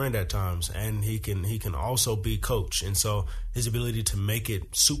can be a friend at times, and he can also be coach. And so his ability to make it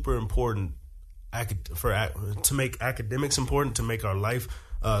super important, to make academics important, to make our life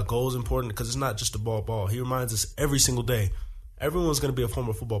goals important, because it's not just a ball. He reminds us every single day, everyone's going to be a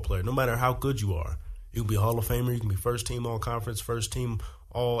former football player, no matter how good you are. You can be a Hall of Famer, you can be first team all conference, first team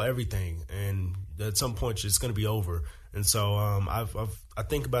all everything, and at some point it's going to be over. And so I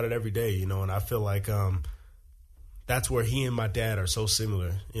think about it every day, and I feel like that's where he and my dad are so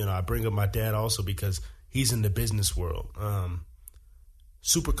similar. I bring up my dad also because he's in the business world,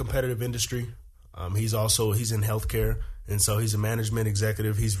 super competitive industry. He's in healthcare, and so he's a management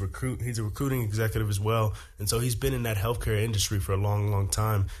executive. He's a recruiting executive as well, and so he's been in that healthcare industry for a long, long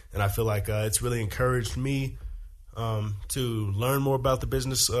time. And I feel like it's really encouraged me to learn more about the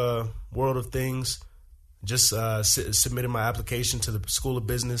business world of things. Just submitted my application to the School of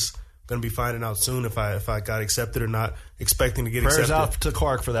Business. Going to be finding out soon if I got accepted or not. Expecting to get accepted. Prayers out to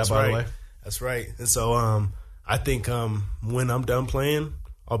Clark for that, by the way. That's right. And so I think when I'm done playing,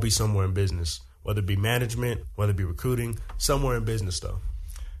 I'll be somewhere in business. Whether it be management, whether it be recruiting, somewhere in business, though.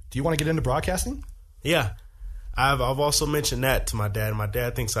 Do you want to get into broadcasting? Yeah. I've also mentioned that to my dad. My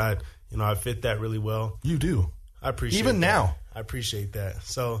dad thinks I fit that really well. You do. I appreciate it. Even that. Now. I appreciate that.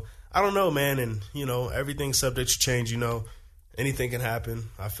 So, I don't know, man. And, everything's subject to change, Anything can happen.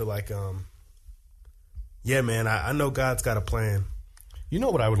 I feel like, man, I know God's got a plan. You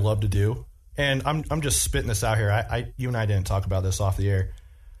know what I would love to do? And I'm just spitting this out here. You and I didn't talk about this off the air.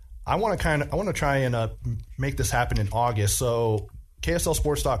 I want to try and make this happen in August. So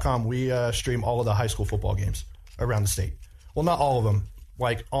KSLSports.com, we stream all of the high school football games around the state. Well, not all of them,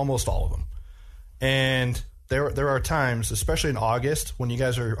 like almost all of them. And there are times, especially in August, when you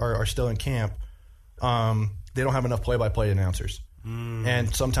guys are still in camp, they don't have enough play-by-play announcers.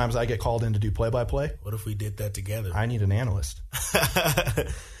 And sometimes I get called in to do play-by-play. What if we did that together? I need an analyst.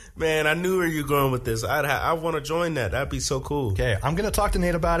 Man, I knew where you were going with this. I want to join that. That'd be so cool. Okay, I'm going to talk to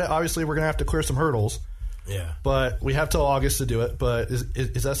Nate about it. Obviously, we're going to have to clear some hurdles. Yeah. But we have till August to do it. But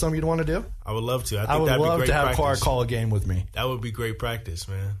is that something you'd want to do? I would love to. I would that'd love be great to have practice. Clark call a game with me. That would be great practice,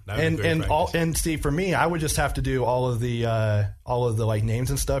 man. That'd be great practice. And see, for me, I would just have to do all of the like names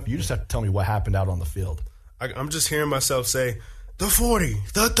and stuff. You just have to tell me what happened out on the field. I'm just hearing myself say, the 40,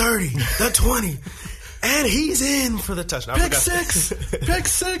 the 30, the 20, and he's in for the touchdown. Pick six! Pick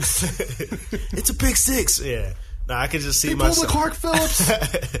six! It's a pick six. Yeah. No, I could just see they myself. pulled the Clark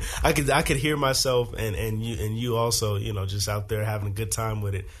Phillips. I could hear myself and you also, just out there having a good time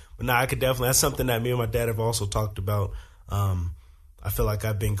with it. But no, I could definitely. That's something that me and my dad have also talked about. I feel like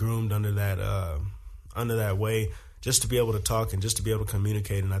I've been groomed under that way, just to be able to talk and just to be able to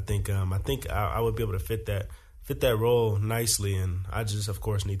communicate. And I think I would be able to fit that role nicely. And I just, of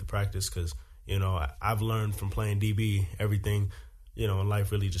course, need to practice because I've learned from playing DB everything. In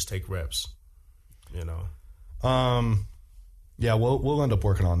life really just take reps. Yeah, we'll end up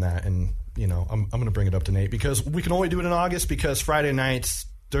working on that, and I'm going to bring it up to Nate because we can only do it in August because Friday nights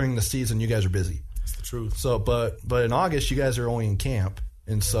during the season you guys are busy. That's the truth. So, but in August you guys are only in camp,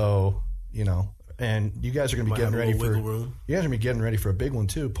 and so and you guys are going to be getting ready for. You guys are going to be getting ready for a big one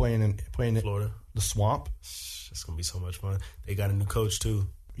too, playing in Florida, the Swamp. It's going to be so much fun. They got a new coach too.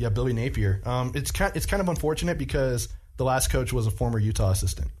 Yeah, Billy Napier. It's kind of unfortunate because the last coach was a former Utah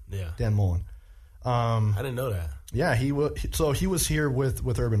assistant. Yeah, Dan Mullen. I didn't know that. Yeah, he was here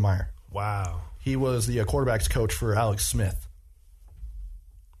with Urban Meyer. Wow. He was the quarterbacks coach for Alex Smith.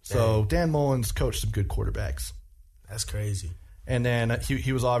 So Dan Mullen's coached some good quarterbacks. That's crazy. And then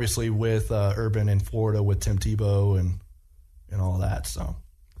he was obviously with Urban in Florida with Tim Tebow and all of that. So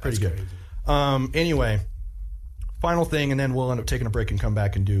pretty good. Crazy. Anyway, final thing, and then we'll end up taking a break and come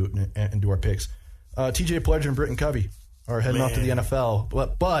back and do our picks. TJ Pledger and Britton Covey are heading off to the NFL,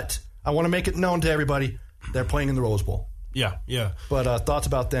 but I want to make it known to everybody they're playing in the Rose Bowl. Yeah. But thoughts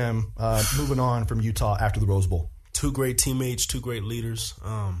about them moving on from Utah after the Rose Bowl? Two great teammates, two great leaders.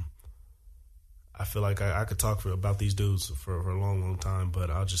 I feel like I could talk about these dudes for a long, long time, but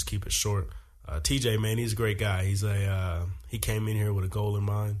I'll just keep it short. TJ, man, he's a great guy. He came in here with a goal in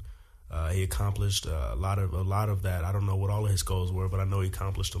mind. He accomplished a lot of that. I don't know what all of his goals were, but I know he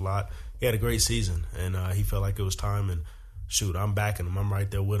accomplished a lot. He had a great season, and he felt like it was time. And shoot, I'm backing him. I'm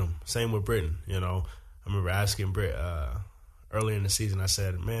right there with him. Same with Britton. I remember asking Britt earlier in the season. I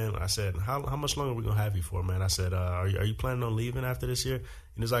said, how much longer are we gonna have you for, man? I said, are you planning on leaving after this year?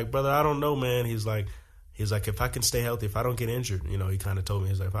 And he's like, brother, I don't know, man. He's like, if I can stay healthy, if I don't get injured, he kind of told me,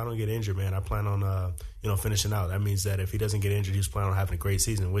 he's like, if I don't get injured, man, I plan on, finishing out. That means that if he doesn't get injured, he's planning on having a great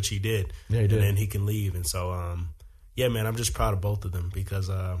season, which he did. Yeah, he did. And then he can leave. And so, yeah, man, I'm just proud of both of them because,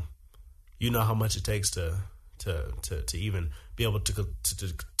 how much it takes to even be able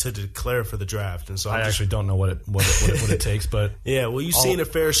to declare for the draft. And so I actually don't know what it takes, but yeah, well, you've seen a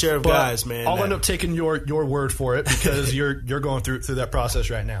fair share of guys, man. I'll end up taking your word for it because you're going through that process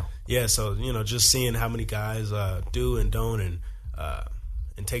right now. Yeah, so just seeing how many guys do and don't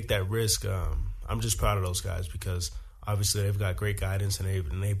and take that risk, I'm just proud of those guys because obviously they've got great guidance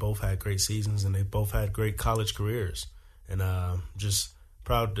and they both had great seasons and they both had great college careers, and just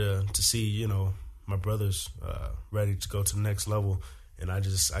proud to see my brother's ready to go to the next level, and I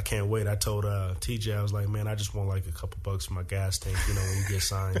can't wait. I told TJ, I was like, man, I just want like a couple bucks for my gas tank, when you get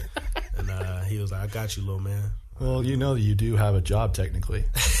signed. And he was like, I got you, little man. Well, you do have a job technically.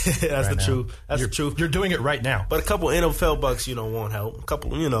 That's right the truth. That's the truth. You're doing it right now. But a couple NFL bucks, won't help. A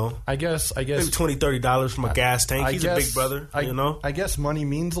couple, I guess maybe $20-$30 from a gas tank. He's a big brother, I guess money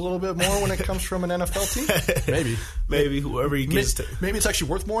means a little bit more when it comes from an NFL team. Maybe whoever he gets to. Maybe it's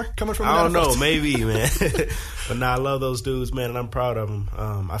actually worth more coming from an NFL team. I don't know, team. maybe, man. But I love those dudes, man, and I'm proud of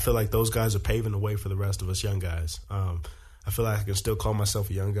them. I feel like those guys are paving the way for the rest of us young guys. I feel like I can still call myself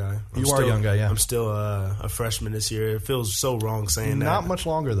a young guy. You are a young guy, yeah. I'm still a freshman this year. It feels so wrong saying that. Not much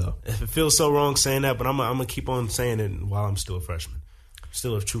longer, though. It feels so wrong saying that, but I'm going to keep on saying it while I'm still a freshman.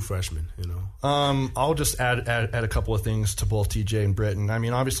 Still a true freshman, I'll just add a couple of things to both TJ and Britton. I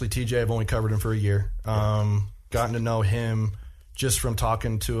mean, obviously, TJ, I've only covered him for a year. Gotten to know him just from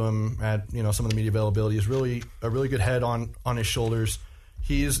talking to him at some of the media availability. He's really a really good head on his shoulders.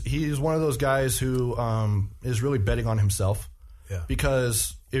 He's one of those guys who is really betting on himself. Yeah.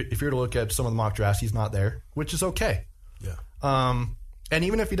 Because if you're to look at some of the mock drafts, he's not there, which is okay. Yeah. And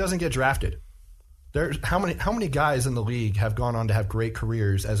even if he doesn't get drafted, there's how many guys in the league have gone on to have great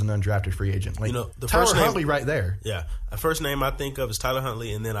careers as an undrafted free agent? Like the Tyler first name, Huntley right there. Yeah. The first name I think of is Tyler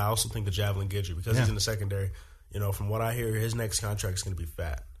Huntley, and then I also think of Javelin Guidry because he's in the secondary. From what I hear, his next contract is going to be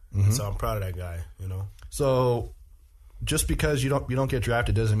fat. Mm-hmm. So I'm proud of that guy. So. Just because you don't get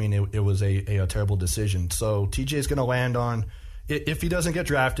drafted doesn't mean it was a terrible decision. So TJ is going to land on, if he doesn't get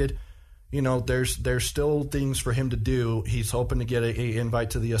drafted, there's still things for him to do. He's hoping to get a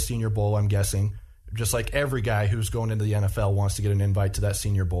invite to the Senior Bowl, I'm guessing. Just like every guy who's going into the NFL wants to get an invite to that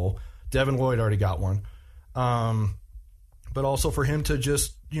Senior Bowl. Devin Lloyd already got one. But also for him to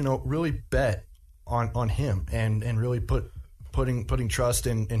just, really bet on him and really putting trust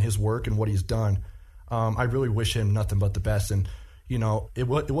in his work and what he's done. I really wish him nothing but the best. And it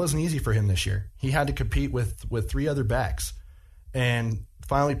wasn't easy for him this year. He had to compete with 3 other backs, and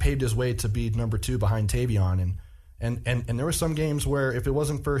finally paved his way to be number 2 behind Tavion. And there were some games where if it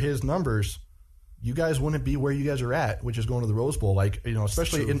wasn't for his numbers, you guys wouldn't be where you guys are at, which is going to the Rose Bowl.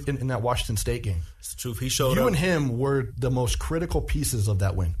 Especially in that Washington State game. It's the truth. He showed up. You and him were the most critical pieces of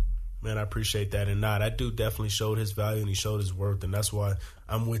that win. Man, I appreciate that. And that dude definitely showed his value and he showed his worth. And that's why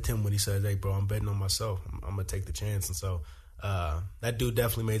I'm with him when he says, hey, bro, I'm betting on myself. I'm going to take the chance. And so that dude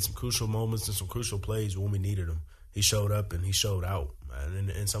definitely made some crucial moments and some crucial plays when we needed him. He showed up and he showed out, man,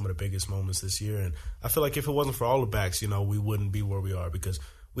 in some of the biggest moments this year. And I feel like if it wasn't for all the backs, we wouldn't be where we are, because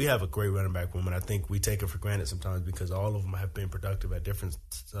we have a great running back room, and I think we take it for granted sometimes because all of them have been productive at different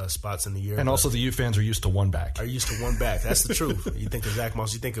spots in the year. And also the U fans are used to one back. That's the truth. You think of Zach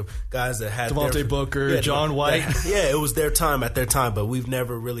Moss, you think of guys that had Devontae Booker, John White. It was their time at their time, but we've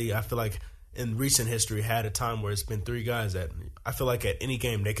never really, I feel like, in recent history, had a time where it's been 3 guys that I feel like at any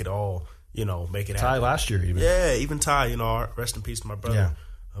game they could all, make it happen. Ty last year even. Yeah, even Ty, rest in peace to my brother.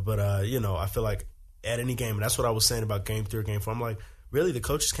 Yeah. But, I feel like at any game, and that's what I was saying about game 3 or game 4, I'm like, really, the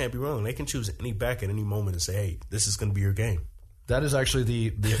coaches can't be wrong. They can choose any back at any moment and say, hey, this is going to be your game. That is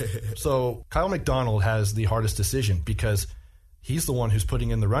actually so Kyle McDonald has the hardest decision because he's the one who's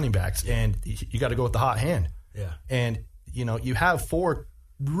putting in the running backs, and you got to go with the hot hand. Yeah. And, you have 4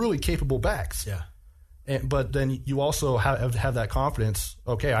 really capable backs. Yeah. But then you also have that confidence.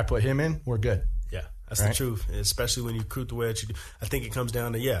 Okay, I put him in, we're good. Yeah, that's right? The truth, especially when you recruit the way that you do. I think it comes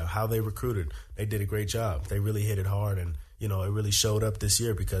down to, how they recruited. They did a great job. They really hit it hard, and, it really showed up this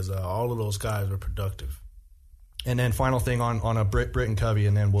year because all of those guys were productive. And then final thing on a Britton Covey,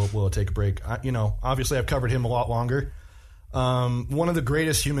 and then we'll take a break. Obviously I've covered him a lot longer. One of the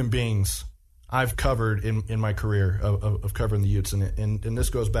greatest human beings I've covered in my career of covering the Utes, and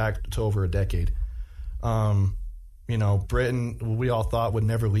this goes back to over a decade. Britton, we all thought would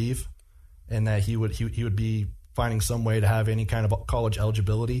never leave, and that he would be finding some way to have any kind of college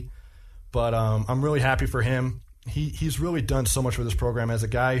eligibility. But I'm really happy for him. He's really done so much for this program as a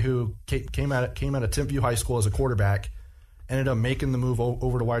guy who came out of Timpview High School as a quarterback, ended up making the move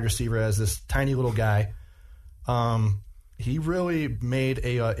over to wide receiver as this tiny little guy. He really made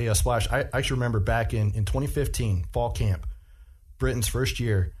a splash. I actually remember back in 2015 fall camp, Britton's first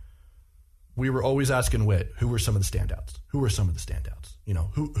year. We were always asking Whit, who were some of the standouts? Who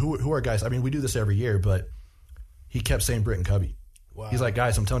are guys? I mean, we do this every year, but he kept saying Britton Covey. Wow. He's like,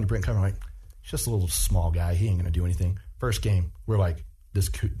 guys, I'm telling you, Britton Covey. I'm like, he's just a little small guy. He ain't going to do anything. First game, we're like, this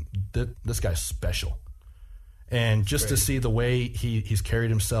guy's special. And just to see the way he's carried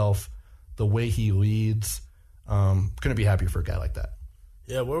himself, the way he leads, couldn't be happier for a guy like that.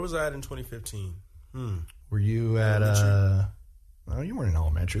 Yeah, where was I at in 2015? Were you at no, you weren't in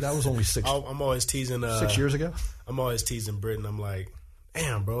elementary. That was only 6. I'm always teasing. 6 years ago. I'm always teasing Britton. I'm like,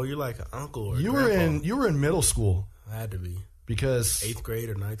 damn, bro, you're like an uncle or you grandpa. You were in middle school. I had to be because 8th grade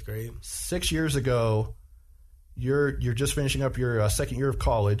or 9th grade. 6 years ago, you're just finishing up your second year of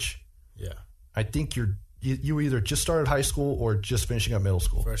college. Yeah, I think you either just started high school or just finishing up middle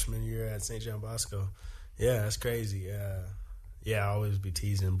school. Freshman year at St. John Bosco. Yeah, that's crazy. Yeah, I always be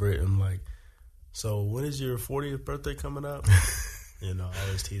teasing Britton like, so when is your 40th birthday coming up? I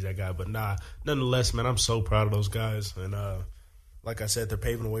always tease that guy. But nonetheless, man, I'm so proud of those guys. And like I said, they're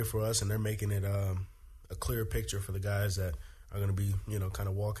paving the way for us, and they're making it a clear picture for the guys that are going to be, kind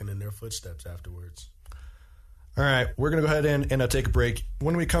of walking in their footsteps afterwards. All right, we're going to go ahead and take a break.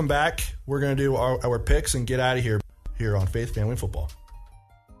 When we come back, we're going to do our picks and get out of here on Faith, Family, and Football.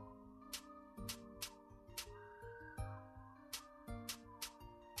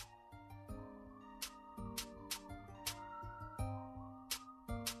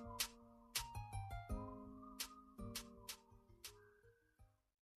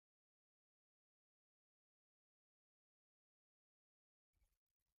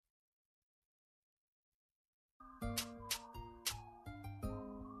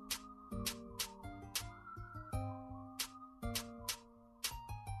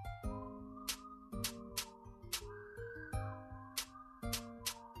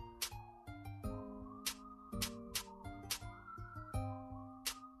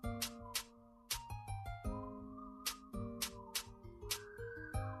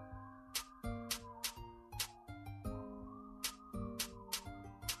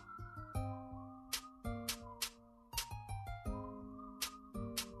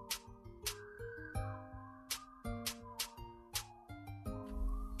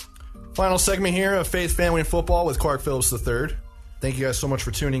 Final segment here of Faith, Family, and Football with Clark Phillips III. Thank you guys so much for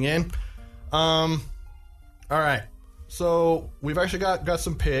tuning in. All right. So we've actually got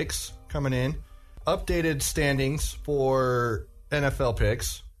some picks coming in. Updated standings for NFL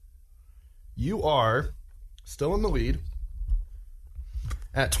picks. You are still in the lead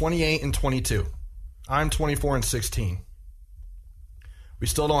at 28 and 22. I'm 24 and 16. We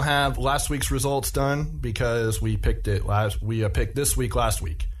still don't have last week's results done because we picked this week last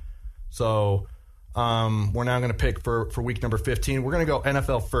week. So we're now going to pick for week number 15. We're going to go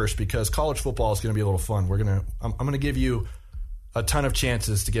NFL first because college football is going to be a little fun. I'm going to give you a ton of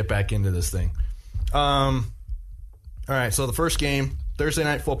chances to get back into this thing. All right, so the first game, Thursday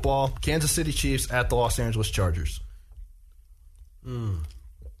Night Football, Kansas City Chiefs at the Los Angeles Chargers. I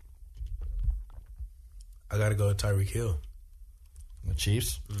got to go with Tyreek Hill. The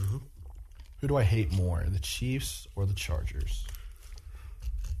Chiefs? Mm-hmm. Who do I hate more, the Chiefs or the Chargers?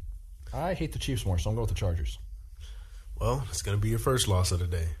 I hate the Chiefs more, so I'm going with the Chargers. Well, it's going to be your first loss of the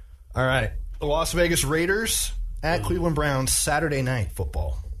day. All right. The Las Vegas Raiders at Cleveland Browns, Saturday Night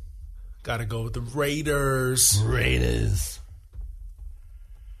Football. Got to go with the Raiders. Raiders.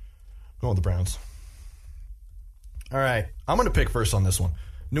 Going with the Browns. All right. I'm going to pick first on this one.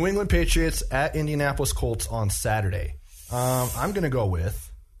 New England Patriots at Indianapolis Colts on Saturday. I'm going to go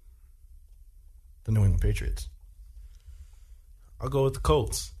with the New England Patriots. I'll go with the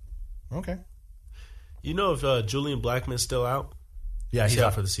Colts. Okay. You know if Julian Blackmon's still out? Yeah, he's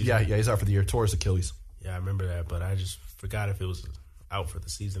out for the season. Yeah, he's out for the year. Tore his Achilles. Yeah, I remember that, but I just forgot if it was out for the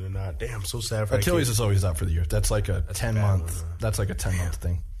season or not. Damn, I'm so sad for Achilles is always out for the year. That's like a 10-month. That's like a 10-month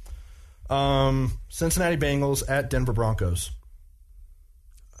thing. Cincinnati Bengals at Denver Broncos.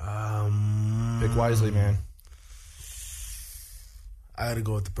 Pick wisely, man. I got to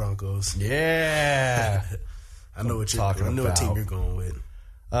go with the Broncos. Yeah. I know what team you're going with.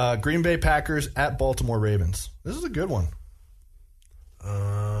 Green Bay Packers at Baltimore Ravens. This is a good one.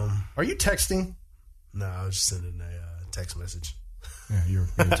 Are you texting? No, I was just sending a text message. Yeah, you're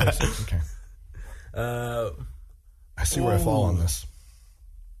texting. Okay. I see where I fall on this.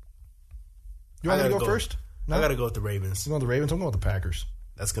 You want me to go first? No? I got to go with the Ravens. You want the Ravens? I'm going with the Packers.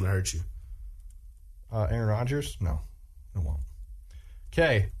 That's going to hurt you. Aaron Rodgers? No, it won't.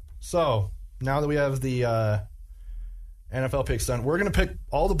 Okay, so now that we have the NFL picks done, we're going to pick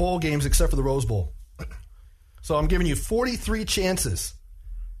all the bowl games except for the Rose Bowl. So I'm giving you 43 chances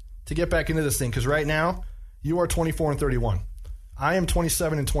to get back into this thing because right now you are 24 and 31. I am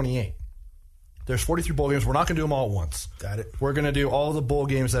 27 and 28. There's 43 bowl games. We're not going to do them all at once. Got it. We're going to do all the bowl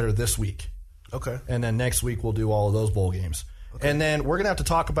games that are this week. Okay. And then next week we'll do all of those bowl games. Okay. And then we're going to have to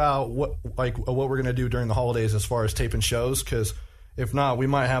talk about what we're going to do during the holidays as far as taping shows because if not, we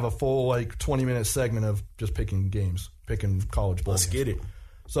might have a full 20-minute segment of just picking games, picking college bowl games. Let's get it.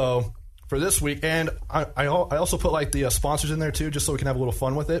 So for this week, and I also put the sponsors in there too, just so we can have a little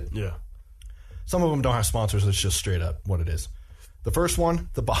fun with it. Yeah. Some of them don't have sponsors. It's just straight up what it is. The first one,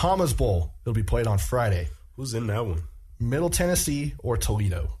 the Bahamas Bowl. It'll be played on Friday. Who's in that one? Middle Tennessee or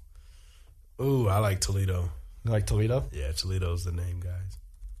Toledo. Ooh, I like Toledo. You like Toledo? Yeah, Toledo's the name, guys.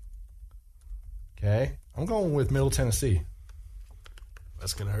 Okay. I'm going with Middle Tennessee.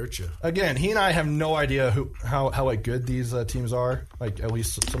 That's going to hurt you. Again, he and I have no idea how good these teams are, at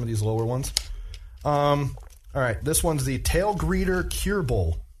least some of these lower ones. All right, this one's the Tail Greeter Cure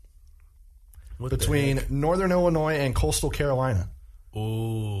Bowl between Northern Illinois and Coastal Carolina.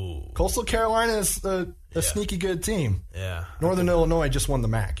 Ooh. Coastal Carolina is a sneaky good team. Yeah. Northern Illinois just won the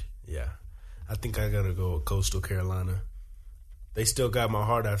MAC. Yeah. I think I got to go with Coastal Carolina. They still got my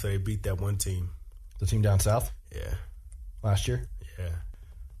heart after they beat that one team. The team down south? Yeah. Last year? Yeah.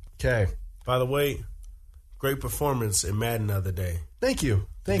 Okay. By the way, great performance in Madden the other day. Thank you.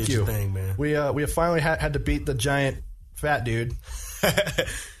 Thank you. Your thing, man. We have finally had to beat the giant fat dude.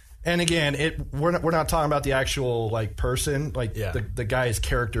 And again, we're not talking about the actual person, the guy's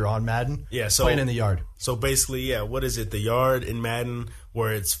character on Madden. Yeah, so playing in the yard. So basically, what is it? The yard in Madden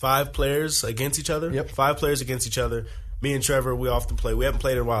where it's 5 players against each other. Yep. 5 players against each other. Me and Trevor, we often play. We haven't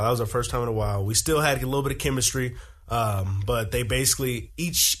played in a while. That was our first time in a while. We still had a little bit of chemistry. But they basically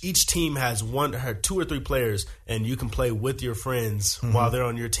each team has 2 or 3 players, and you can play with your friends while they're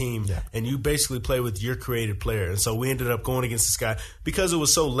on your team, and you basically play with your created player. And so we ended up going against this guy because it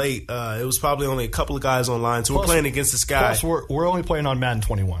was so late. It was probably only a couple of guys online, so we're playing against this guy. Plus, we're only playing on Madden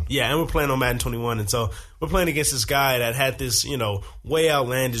 21. Yeah, and we're playing on Madden 21, and so we're playing against this guy that had this way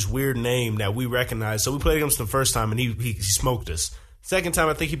outlandish, weird name that we recognized. So we played against him the first time, and he smoked us. Second time,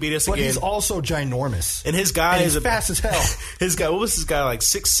 I think he beat us But again. he's also ginormous. And his guy he's is fast as hell. His guy, what was his guy, like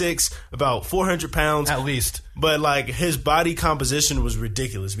 6'6", about 400 pounds At least. But like his body composition was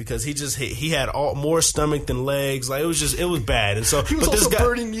ridiculous because he had more stomach than legs. Like it was bad. And so He was but also this guy,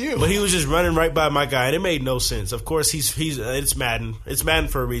 burning you. But he was just running right by my guy, and it made no sense. Of course, it's Madden. It's Madden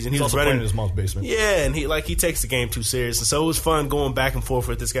for a reason. He He's was also running playing in his mom's basement. Yeah, and he takes the game too serious, and so it was fun going back and forth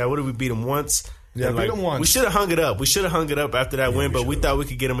with this guy. What did we beat him once? Yeah, And, beat him once. We should have hung it up. We should have hung it up after that win, but we thought we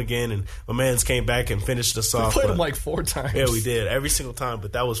could get him again, and my man's came back and finished us off. We played him like 4 times. Yeah, we did every single time,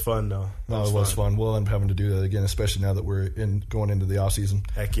 but that was fun though. No, it was fun. We'll end up having to do that again, especially now that we're going into the offseason.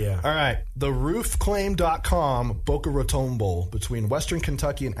 Heck yeah. All right. The roofclaim.com Boca Raton Bowl between Western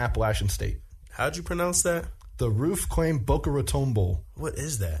Kentucky and Appalachian State. How'd you pronounce that? The Roofclaim Boca Raton Bowl. What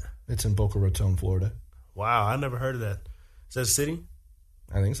is that? It's in Boca Raton, Florida. Wow, I never heard of that. Is that a city?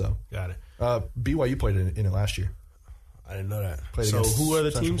 I think so. Got it. BYU played in it last year. I didn't know that. Played So against who are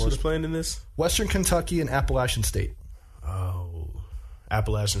the Central teams Florida. who's playing in this? Western Kentucky and Appalachian State. Oh,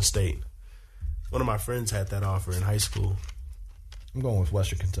 Appalachian State. One of my friends had that offer in high school. I'm going with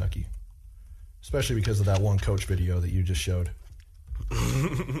Western Kentucky, especially because of that one coach video that you just showed.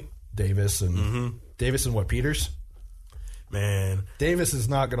 Davis and what, Peters? Man, Davis is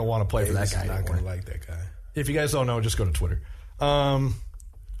not going to want to play for that guy Davis is not anymore. going to like that guy. If you guys don't know, just go to Twitter.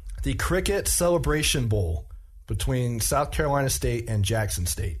 The Cricket Celebration Bowl between South Carolina State and Jackson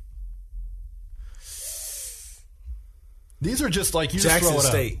State. These are just like you Jackson just throw it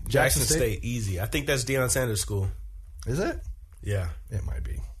State. up. Jackson State, easy. I think that's Deion Sanders' school. Is it? Yeah. It might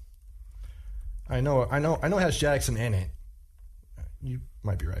be. I know it has Jackson in it. You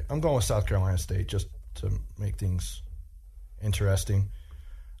might be right. I'm going with South Carolina State just to make things interesting.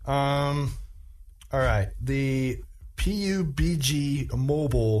 All right. The PUBG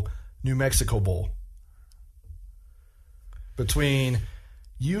Mobile New Mexico Bowl between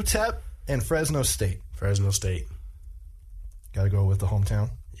UTEP and Fresno State. Fresno State. Got to go with the hometown.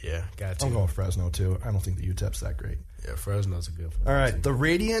 Yeah, got to. I'm going with Fresno too. I don't think the UTEP's that great. Yeah, Fresno's a good one. All right. The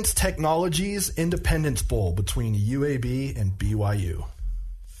Radiant Technologies Independence Bowl between UAB and BYU.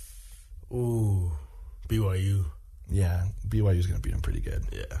 Ooh, BYU. Yeah, BYU's going to beat them pretty good.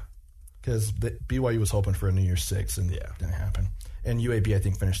 Yeah. Because BYU was hoping for a New Year's Six, and it didn't happen. And UAB, I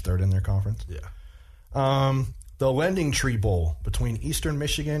think, finished third in their conference. Yeah. The Lending Tree Bowl between Eastern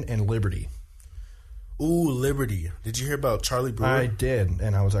Michigan and Liberty. Ooh, Liberty. Did you hear about Charlie Brewer? I did,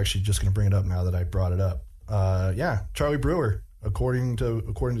 and I was actually just going to bring it up now that I brought it up. Yeah, Charlie Brewer. According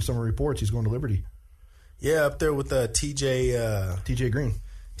to some reports, he's going to Liberty. Yeah, up there with TJ Green.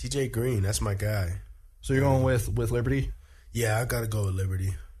 TJ Green, that's my guy. So you're going with Liberty? Yeah, I got to go with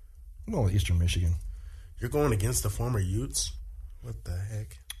Liberty. I'm going with Eastern Michigan. You're going against the former Utes? What the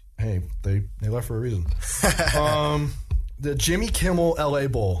heck? Hey, they left for a reason. The Jimmy Kimmel LA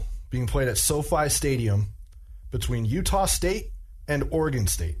Bowl being played at SoFi Stadium between Utah State and Oregon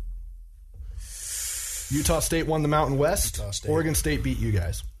State. Utah State won the Mountain West. Oregon State beat you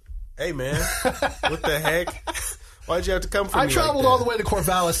guys. Hey, man. What the heck? Why'd you have to come for me? I traveled all the way to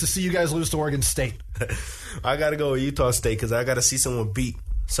Corvallis to see you guys lose to Oregon State. I got to go with Utah State because I got to see someone beat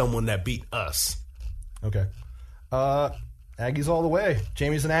someone that beat us. Okay. Aggies all the way.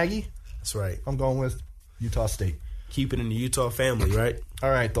 Jamie's an Aggie. That's right. I'm going with Utah State. Keep it in the Utah family, right? All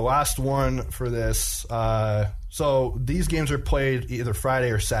right, the last one for this. So these games are played either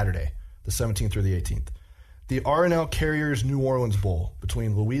Friday or Saturday, the 17th or the 18th. The R&L Carriers New Orleans Bowl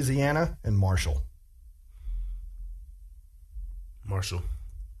between Louisiana and Marshall. Marshall.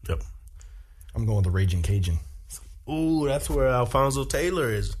 Yep. I'm going with the Raging Cajun. Ooh, that's where Alfonso Taylor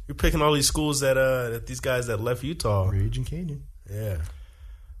is. You're picking all these schools that these guys that left Utah. Raging Cajun. Yeah.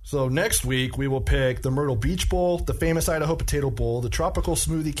 So next week, we will pick the Myrtle Beach Bowl, the famous Idaho Potato Bowl, the Tropical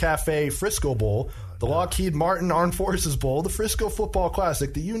Smoothie Cafe Frisco Bowl, the Lockheed Martin Armed Forces Bowl, the Frisco Football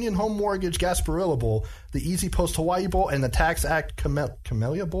Classic, the Union Home Mortgage Gasparilla Bowl, the Easy Post Hawaii Bowl, and the Tax Act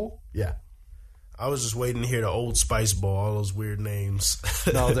Camellia Bowl? Yeah. I was just waiting to hear the Old Spice Bowl, all those weird names.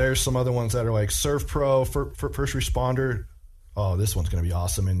 No, there's some other ones that are like Surf Pro, for First Responder. Oh, this one's going to be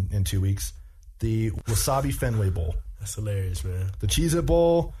awesome in 2 weeks. The Wasabi Fenway Bowl. That's hilarious, man. The Cheez-It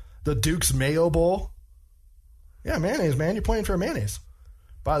Bowl, the Duke's Mayo Bowl. Yeah, mayonnaise, man. You're playing for a mayonnaise.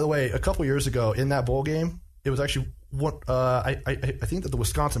 By the way, a couple years ago in that bowl game, it was actually one. I think that the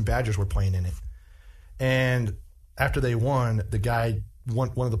Wisconsin Badgers were playing in it, and after they won,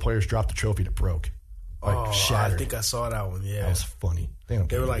 one of the players dropped the trophy that broke, shattered. I think I saw that one. Yeah, that was funny. They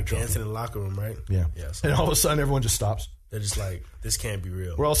were like dancing in the locker room, right? Yeah. So And all of a sudden, everyone just stops. they're just like, this can't be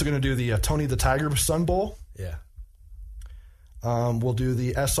real. We're also going to do the Tony the Tiger Sun Bowl. Yeah. We'll do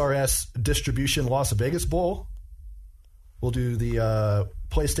the SRS Distribution Las Vegas Bowl. We'll do the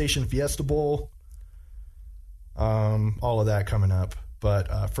PlayStation Fiesta Bowl. All of that coming up.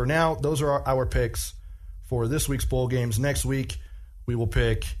 But for now, those are our picks for this week's bowl games. Next week, we will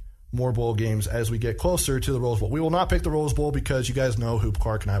pick more bowl games as we get closer to the Rose Bowl. We will not pick the Rose Bowl because you guys know who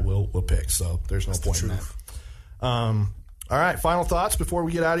Clark and I will pick, so there's no point in that. All right, final thoughts before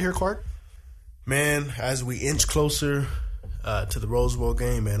we get out of here, Clark? Man, as we inch closer to the Rose Bowl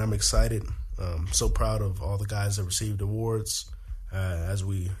game, man, I'm excited. So proud of all the guys that received awards as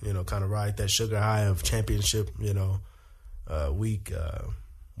we, kind of ride that sugar high of championship, week.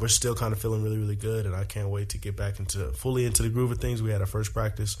 We're still kind of feeling really, really good, and I can't wait to get back fully into the groove of things. We had our first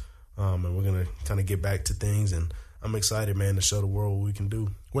practice, and we're going to kind of get back to things, and I'm excited, man, to show the world what we can do.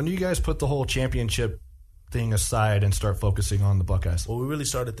 When do you guys put the whole championship thing aside and start focusing on the Buckeyes? Well, we really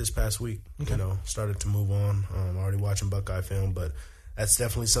started this past week, started to move on. Already watching Buckeye film, but that's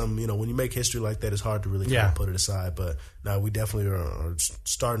definitely something, when you make history like that, it's hard to really kind of put it aside. But now we definitely are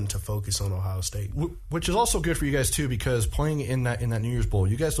starting to focus on Ohio State. Which is also good for you guys, too, because playing in that New Year's Bowl,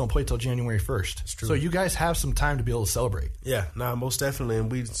 you guys don't play till January 1st. It's true. So you guys have some time to be able to celebrate. Yeah, most definitely. And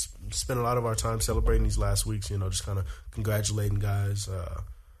we spent a lot of our time celebrating these last weeks, just kind of congratulating guys,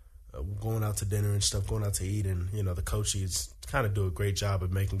 going out to dinner and stuff, going out to eat. And, the coaches kind of do a great job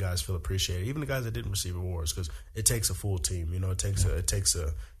of making guys feel appreciated, even the guys that didn't receive awards, because it takes a full team. It takes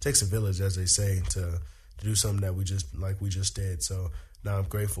a village, as they say, to do something that we just did. So now I'm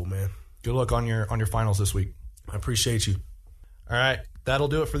grateful, man. Good luck on your finals this week. I appreciate you. All right, that'll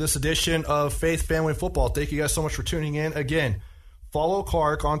do it for this edition of Faith, Family, and Football. Thank you guys so much for tuning in. Again, follow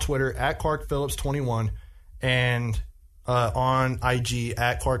Clark on Twitter at ClarkPhillips21 and on IG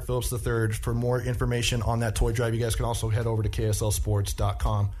at Clark Phillips III for more information on that toy drive. You guys can also head over to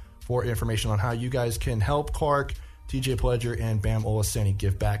KSLSports.com for information on how you guys can help Clark, TJ Pledger, and Bam Olaseni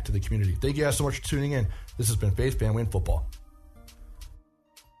give back to the community. Thank you guys so much for tuning in. This has been Faith, Family, and Football.